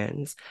never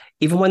ends.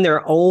 Even when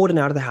they're old and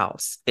out of the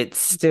house, it's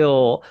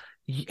still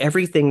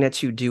everything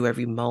that you do,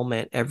 every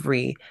moment,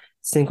 every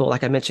single,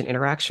 like I mentioned,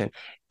 interaction.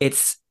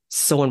 It's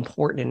so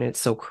important and it's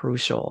so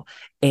crucial.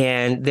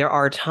 And there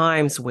are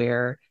times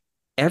where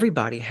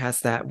everybody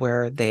has that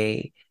where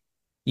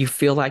you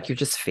feel like you're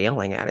just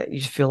failing at it.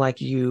 You feel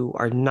like you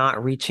are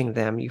not reaching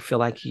them. You feel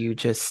like you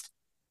just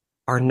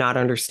are not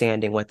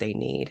understanding what they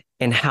need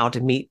and how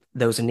to meet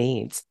those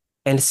needs.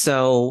 And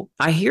so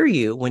I hear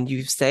you when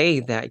you say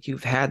that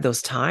you've had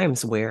those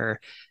times where,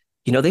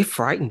 they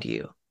frightened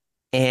you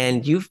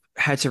and you've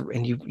had to,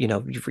 and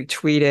you've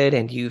retreated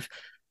and you've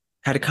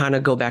had to kind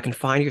of go back and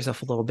find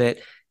yourself a little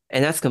bit.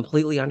 And that's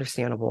completely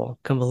understandable,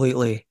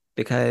 completely,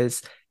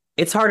 because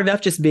it's hard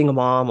enough just being a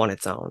mom on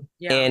its own.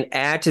 Yeah. And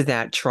add to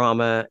that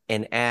trauma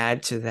and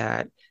add to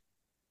that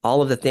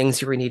all of the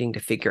things you were needing to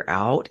figure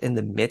out in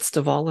the midst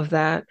of all of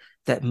that,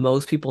 that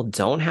most people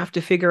don't have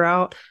to figure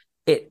out.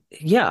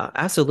 Yeah,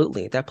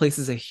 absolutely. That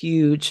places a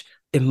huge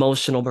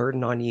emotional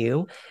burden on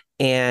you.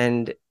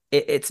 And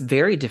it's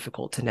very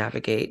difficult to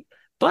navigate,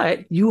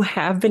 but you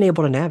have been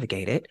able to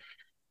navigate it.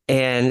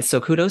 And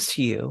so kudos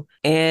to you.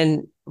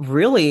 And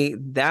really,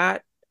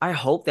 I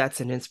hope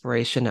that's an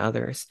inspiration to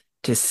others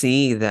to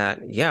see that,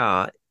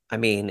 yeah, I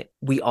mean,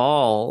 we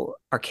all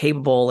are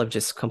capable of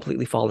just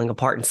completely falling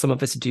apart. And some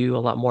of us do a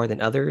lot more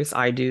than others.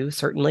 I do,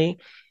 certainly.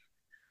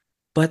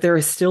 But there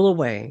is still a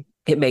way.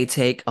 It may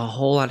take a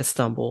whole lot of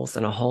stumbles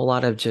and a whole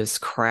lot of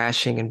just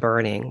crashing and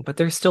burning, but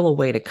there's still a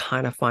way to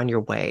kind of find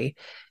your way.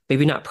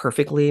 Maybe not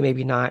perfectly,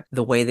 maybe not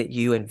the way that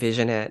you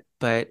envision it,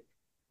 but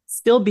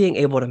still being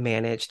able to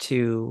manage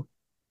to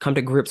come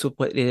to grips with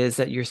what it is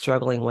that you're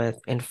struggling with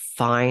and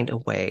find a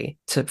way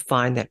to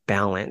find that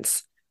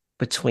balance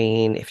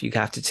between if you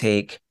have to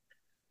take,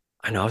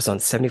 I know I was on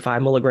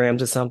 75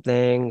 milligrams or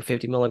something,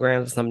 50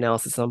 milligrams or something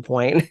else at some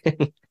point,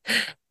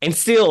 and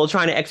still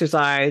trying to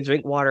exercise,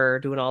 drink water,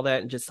 doing all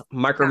that, and just Yeah.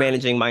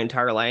 micromanaging my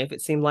entire life,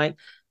 it seemed like.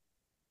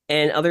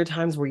 And other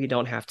times where you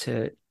don't have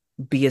to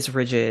be as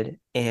rigid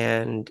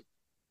and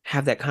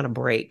have that kind of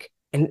break.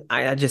 And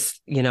I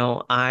just,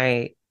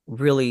 I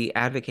really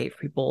advocate for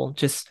people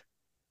just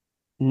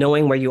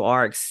knowing where you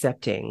are,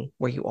 accepting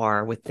where you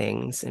are with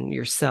things and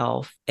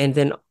yourself. And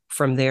then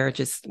from there,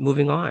 just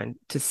moving on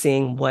to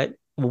seeing what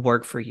will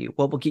work for you,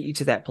 what will get you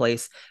to that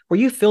place where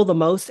you feel the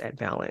most at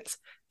balance.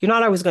 You're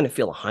not always going to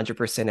feel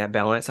 100% at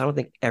balance. I don't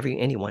think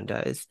anyone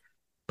does,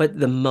 but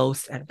the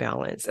most at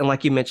balance. And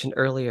like you mentioned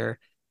earlier,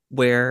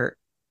 where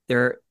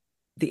they're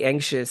the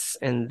anxious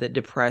and the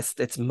depressed,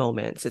 it's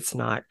moments, it's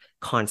not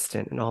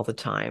constant and all the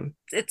time.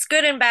 It's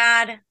good and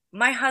bad.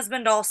 My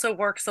husband also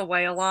works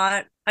away a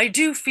lot. I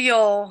do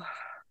feel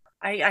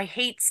I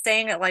hate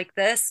saying it like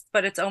this,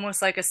 but it's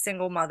almost like a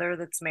single mother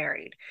that's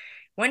married.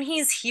 When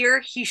he's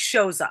here, he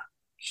shows up.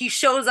 He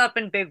shows up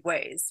in big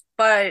ways,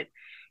 but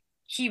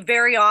he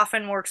very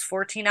often works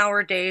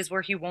 14-hour days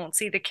where he won't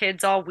see the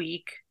kids all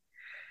week.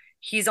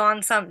 He's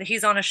on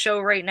a show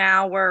right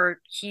now where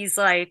he's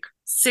like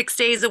 6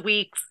 days a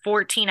week,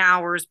 14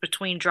 hours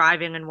between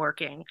driving and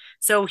working.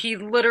 So he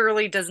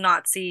literally does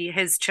not see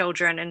his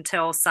children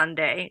until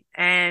Sunday.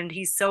 And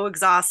he's so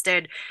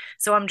exhausted.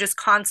 So I'm just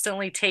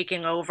constantly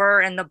taking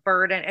over and the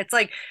burden. It's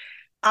like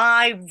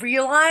I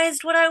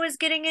realized what I was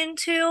getting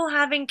into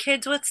having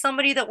kids with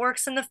somebody that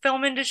works in the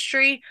film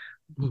industry,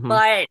 Mhm.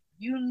 but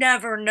you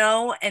never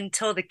know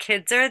until the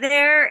kids are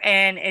there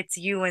and it's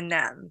you and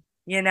them,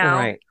 you know?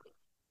 Right.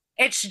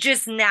 It's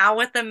just now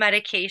with the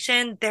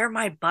medication, they're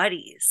my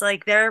buddies.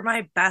 Like they're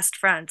my best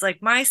friends.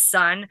 Like my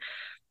son,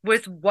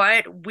 with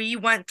what we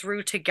went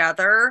through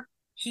together,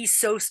 he's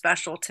so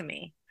special to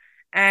me.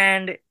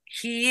 And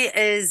he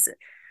is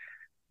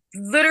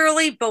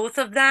literally both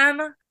of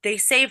them, they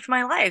saved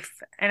my life.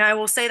 And I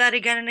will say that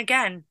again and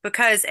again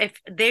because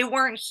if they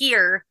weren't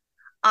here,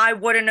 I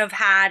wouldn't have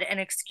had an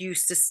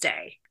excuse to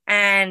stay.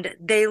 And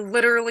they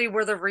literally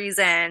were the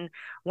reason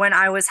when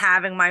I was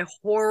having my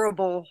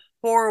horrible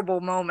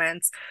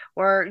moments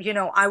where,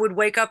 I would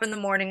wake up in the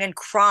morning and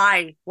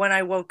cry when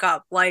I woke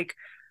up, like,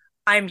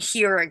 I'm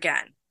here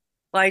again.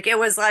 Like it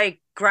was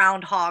like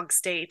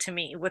Groundhog's Day to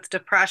me with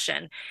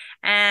depression.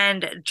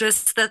 And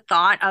just the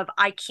thought of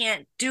I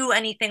can't do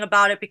anything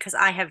about it because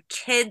I have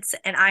kids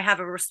and I have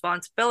a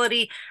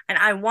responsibility and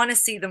I want to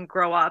see them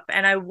grow up.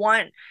 And I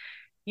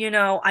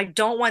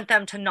don't want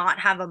them to not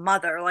have a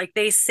mother. Like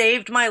they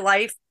saved my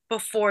life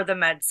before the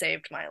med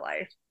saved my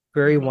life.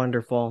 Very Mhm.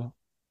 wonderful.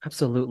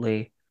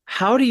 Absolutely.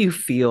 How do you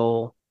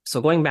feel?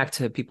 So, going back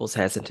to people's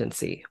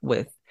hesitancy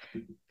with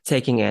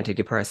taking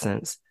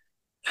antidepressants,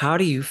 how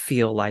do you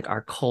feel like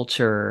our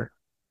culture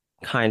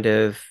kind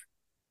of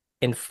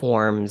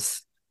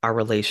informs our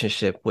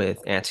relationship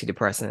with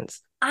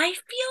antidepressants? I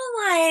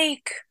feel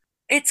like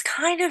it's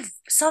kind of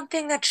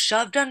something that's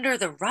shoved under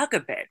the rug a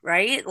bit,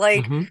 right?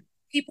 Like Hmm.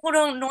 people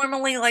don't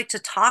normally like to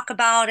talk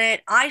about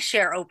it. I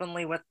share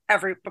openly with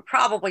but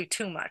probably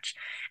too much.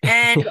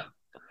 And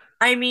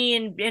I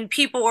mean, and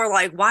people are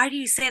like, why do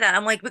you say that?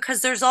 I'm like,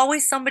 because there's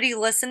always somebody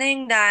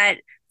listening that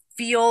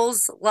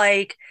feels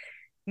like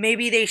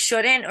maybe they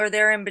shouldn't or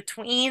they're in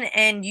between.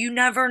 And you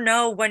never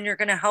know when you're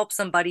going to help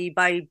somebody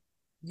by,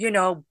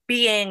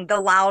 being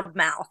the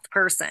loudmouth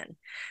person.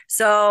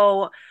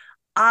 So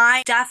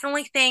I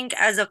definitely think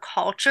as a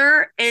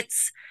culture,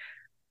 it's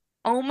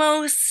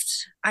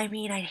almost, I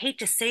mean, I hate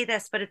to say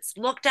this, but it's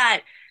looked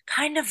at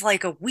kind of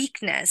like a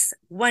weakness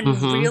when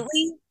Hmm.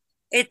 really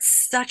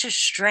it's such a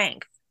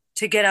strength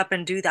to get up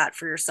and do that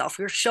for yourself.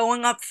 You're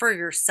showing up for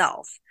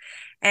yourself.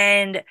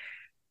 And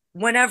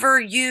whenever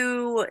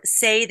you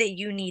say that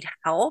you need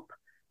help,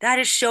 that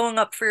is showing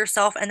up for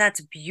yourself, and that's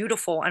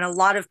beautiful. And a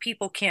lot of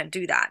people can't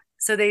do that.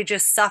 So they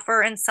just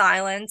suffer in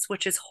silence,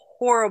 which is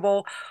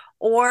horrible,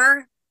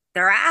 or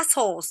they're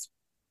assholes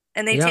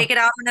and they Yeah. take it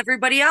out on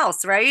everybody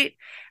else, right?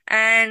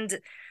 And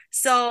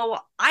so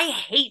I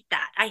hate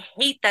that. I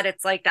hate that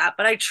it's like that,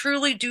 but I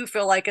truly do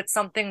feel like it's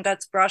something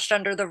that's brushed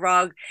under the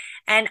rug.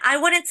 And I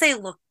wouldn't say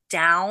looked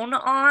down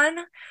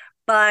on,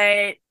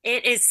 but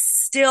it is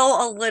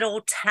still a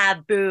little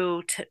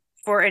taboo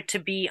for it to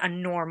be a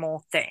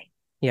normal thing.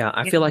 Yeah.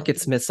 I You feel know? like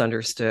it's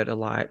misunderstood a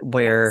lot Yes.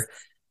 where,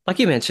 like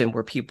you mentioned,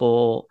 where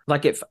people,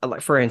 like if,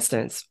 like for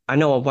instance, I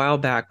know a while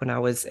back when I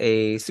was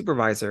a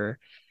supervisor,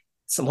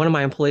 one of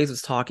my employees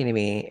was talking to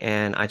me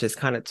and I just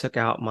kind of took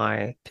out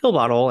my pill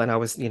bottle and I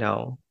was,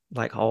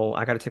 like, oh,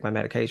 I got to take my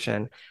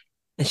medication.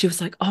 And she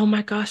was like, oh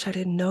my gosh, I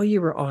didn't know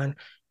you were on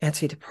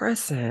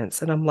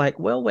antidepressants. And I'm like,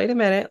 well, wait a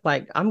minute.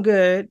 Like, I'm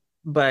good,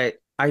 but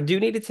I do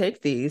need to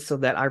take these so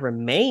that I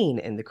remain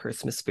in the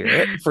Christmas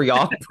spirit for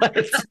y'all,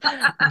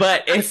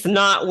 but it's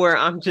not where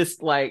I'm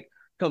just like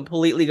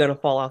completely gonna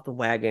fall off the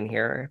wagon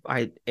here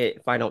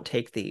if I don't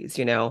take these,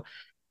 you know.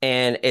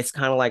 And it's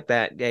kind of like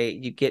that.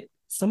 You get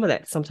some of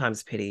that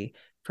sometimes pity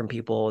from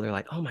people. They're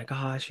like, "Oh my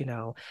gosh," you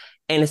know,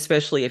 and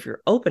especially if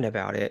you're open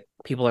about it,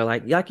 people are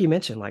like you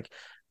mentioned, like,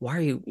 "Why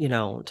are you, you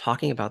know,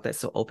 talking about that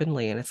so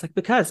openly?" And it's like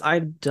because I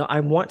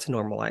want to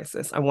normalize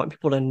this. I want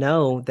people to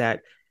know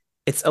that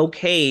it's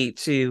okay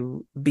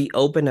to be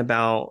open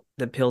about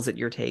the pills that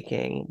you're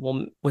taking,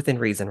 well, within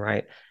reason,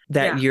 right?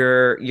 That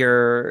Yeah,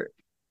 you're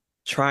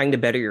trying to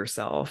better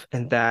yourself,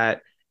 and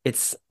that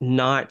it's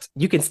not,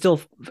 you can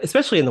still,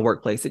 especially in the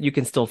workplace, that you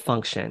can still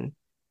function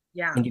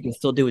yeah, and you can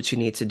still do what you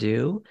need to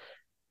do.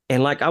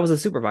 And like I was a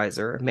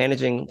supervisor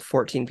managing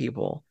 14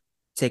 people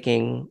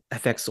taking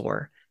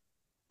Effexor,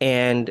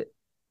 and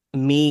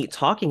me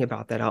talking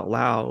about that out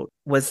loud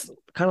was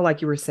kind of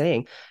like you were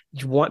saying,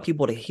 you want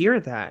people to hear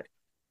that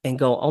and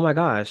go, oh my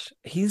gosh,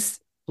 he's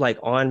like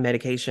on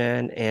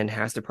medication and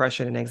has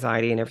depression and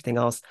anxiety and everything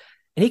else.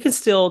 And he can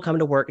still come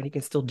to work and he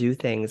can still do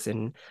things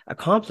and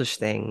accomplish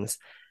things.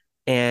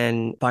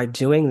 And by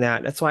doing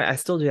that, that's why I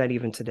still do that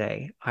even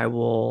today. I've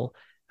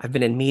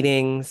been in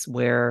meetings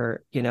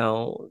where, you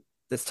know,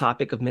 this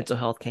topic of mental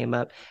health came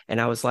up,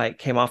 and I was like,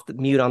 came off the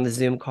mute on the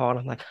Zoom call, and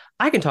I'm like,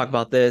 I can talk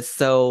about this.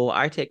 So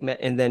I take,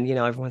 and then, you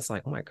know, everyone's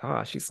like, oh my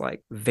gosh, she's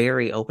like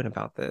very open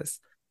about this.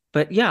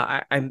 But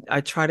yeah,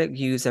 I try to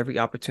use every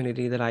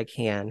opportunity that I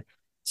can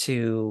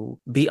to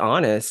be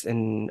honest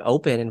and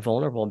open and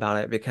vulnerable about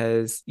it,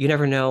 because you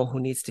never know who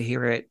needs to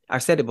hear it.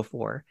 I've said it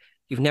before.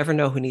 You never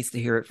know who needs to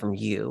hear it from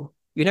you.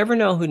 You never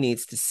know who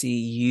needs to see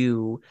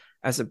you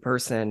as a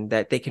person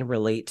that they can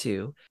relate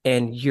to.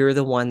 And you're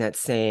the one that's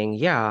saying,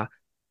 yeah,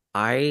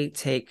 I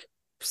take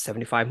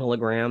 75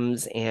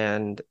 milligrams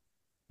and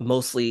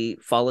mostly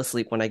fall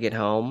asleep when I get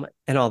home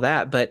and all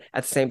that. But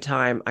at the same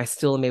time, I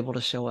still am able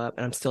to show up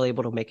and I'm still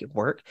able to make it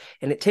work.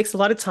 And it takes a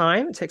lot of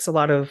time, it takes a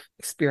lot of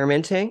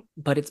experimenting,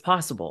 but it's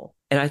possible.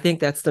 And I think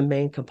that's the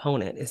main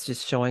component, is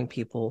just showing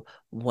people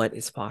what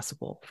is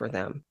possible for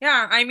them.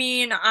 yeah. I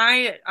mean,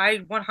 I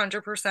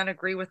 100%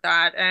 agree with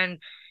that. And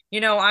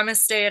I'm a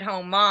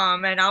stay-at-home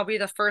mom, and I'll be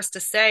the first to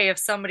say if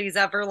somebody's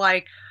ever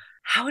like,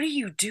 how do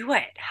you do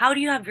it? How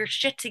do you have your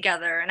shit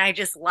together? And I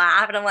just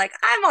laugh and I'm like,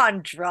 I'm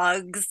on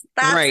drugs.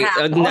 That's Right.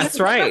 how. That's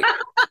right.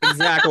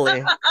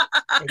 Exactly. I'm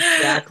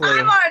Exactly.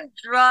 on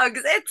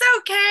drugs. It's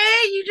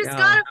okay. You just Yeah.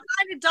 gotta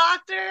find a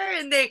doctor,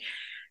 and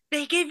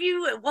they give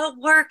you what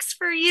works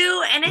for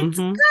you, and it's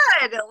Mm-hmm.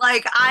 good.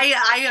 Like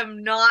I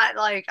am not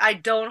like, I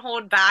don't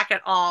hold back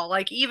at all.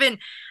 Like even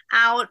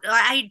out,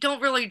 I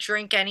don't really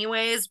drink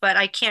anyways, but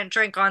I can't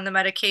drink on the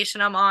medication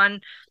I'm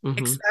on,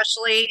 Mm-hmm.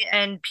 especially.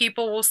 And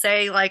people will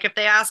say, like, if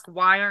they ask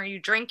why aren't you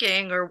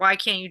drinking or why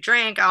can't you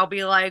drink, I'll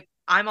be like,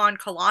 I'm on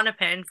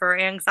Klonopin for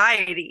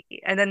anxiety.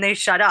 And then they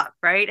shut up,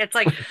 right? It's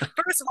like,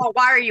 first of all,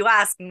 why are you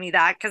asking me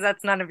that? Because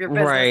that's none of your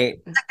business. Right.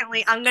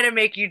 Secondly, I'm going to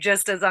make you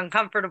just as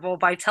uncomfortable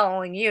by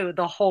telling you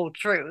the whole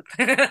truth.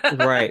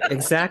 Right.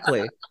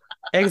 Exactly.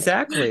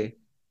 Exactly.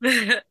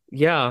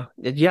 Yeah.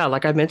 Yeah.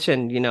 Like I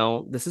mentioned, you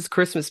know, this is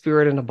Christmas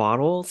spirit in a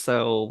bottle.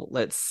 So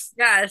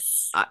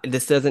Yes.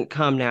 this doesn't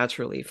come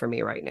naturally for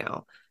me right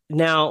now.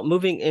 Now,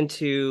 moving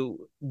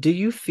into, do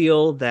you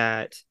feel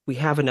that we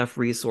have enough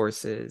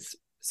resources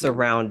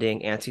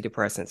surrounding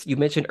antidepressants? You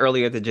mentioned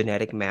earlier the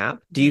genetic map.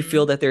 Do you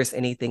feel Mhm. that there's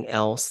anything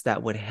else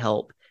that would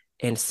help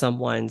in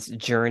someone's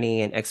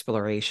journey and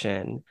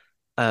exploration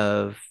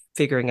of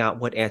figuring out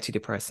what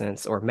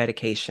antidepressants or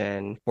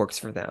medication works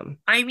for them?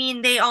 I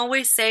mean, they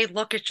always say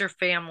look at your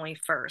family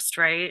first,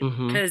 right?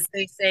 Mm-hmm. Because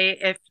they say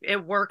if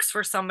it works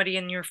for somebody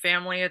in your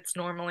family, it's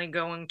normally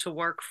going to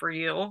work for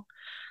you.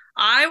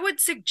 I would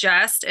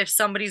suggest if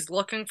somebody's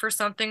looking for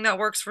something that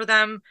works for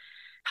them,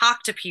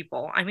 talk to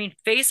people. I mean,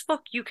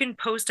 Facebook, you can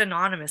post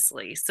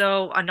anonymously.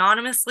 So,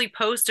 anonymously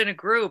post in a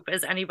group.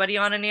 Is anybody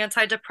on an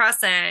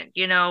antidepressant?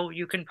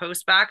 You can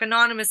post back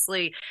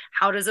anonymously.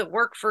 How does it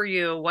work for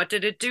you? What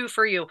did it do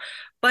for you?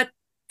 But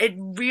it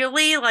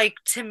really, like,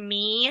 to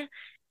me,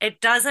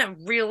 it doesn't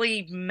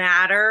really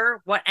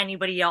matter what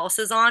anybody else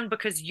is on,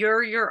 because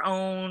you're your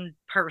own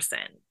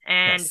person.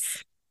 And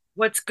Yes.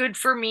 what's good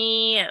for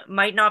me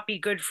might not be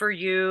good for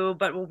you,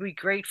 but will be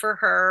great for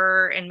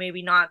her and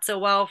maybe not so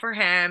well for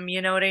him. You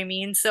know what I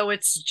mean? So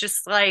it's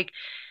just like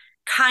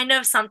kind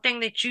of something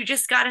that you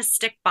just got to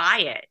stick by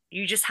it.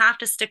 You just have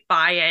to stick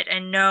by it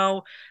and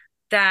know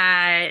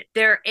that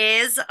there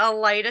is a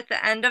light at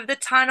the end of the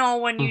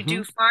tunnel when you Mm-hmm.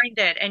 do find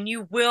it, and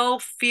you will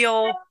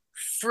feel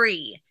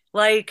free.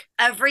 Like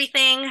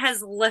everything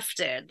has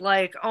lifted.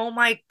 Like, oh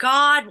my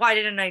God, why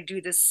didn't I do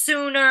this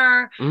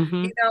sooner? You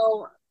Mm-hmm.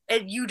 know,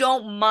 you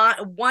don't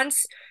mind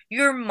once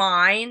your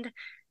mind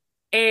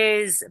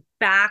is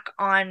back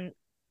on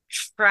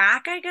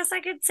track, I guess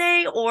I could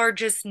say, or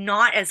just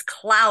not as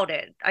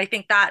clouded. I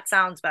think that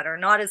sounds better.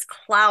 Not as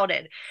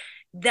clouded.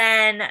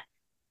 Then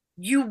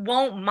you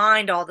won't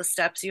mind all the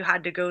steps you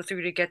had to go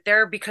through to get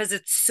there, because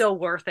it's so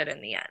worth it in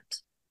the end.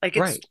 Like it's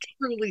Right.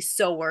 truly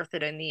so worth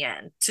it in the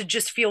end to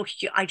just feel,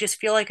 I just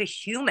feel like a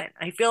human.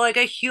 I feel like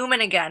a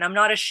human again. I'm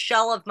not a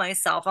shell of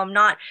myself. I'm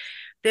not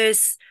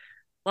this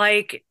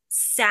like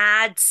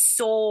sad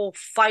soul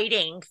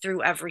fighting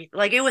through everything.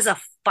 Like it was a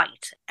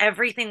fight.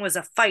 Everything was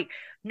a fight.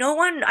 No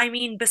one, I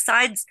mean,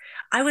 besides,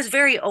 I was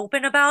very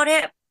open about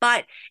it,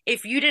 but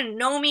if you didn't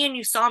know me and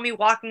you saw me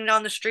walking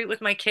down the street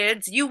with my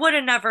kids, you would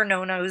have never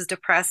known I was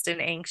depressed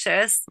and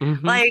anxious.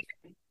 Mm-hmm. Like,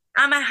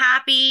 I'm a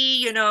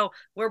happy,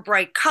 we're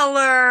bright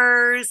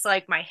colors,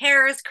 like my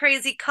hair is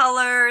crazy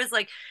colors.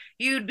 Like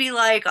you'd be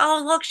like,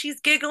 oh, look,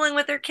 she's giggling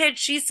with her kids.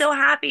 She's so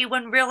happy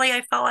when really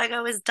I felt like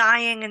I was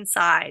dying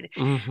inside.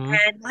 Mm-hmm.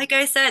 And like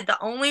I said,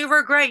 the only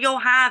regret you'll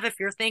have if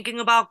you're thinking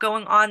about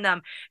going on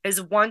them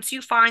is once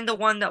you find the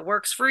one that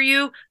works for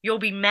you, you'll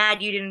be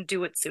mad you didn't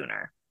do it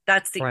sooner.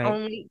 That's the Right.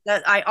 only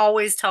that I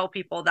always tell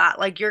people that.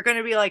 Like you're going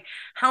to be like,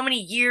 how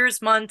many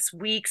years, months,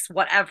 weeks,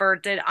 whatever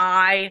did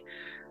I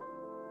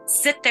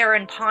sit there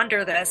and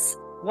ponder this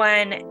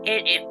when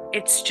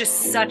it's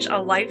just such a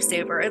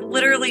lifesaver. It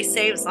literally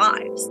saves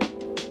lives.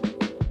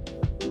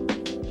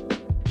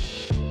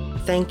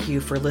 Thank you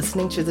for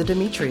listening to The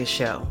Demetrius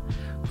Show.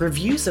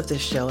 Reviews of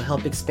this show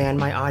help expand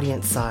my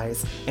audience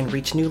size and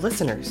reach new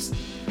listeners.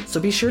 So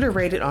be sure to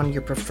rate it on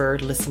your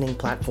preferred listening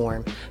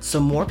platform so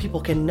more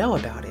people can know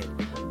about it.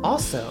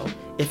 Also,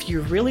 if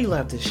you really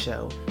love this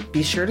show,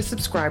 be sure to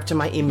subscribe to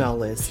my email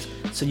list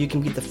so you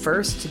can be the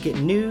first to get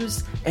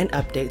news and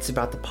updates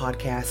about the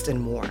podcast and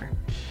more.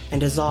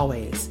 And as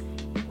always,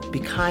 be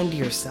kind to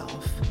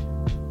yourself,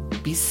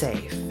 be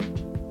safe,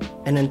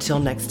 and until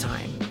next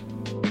time.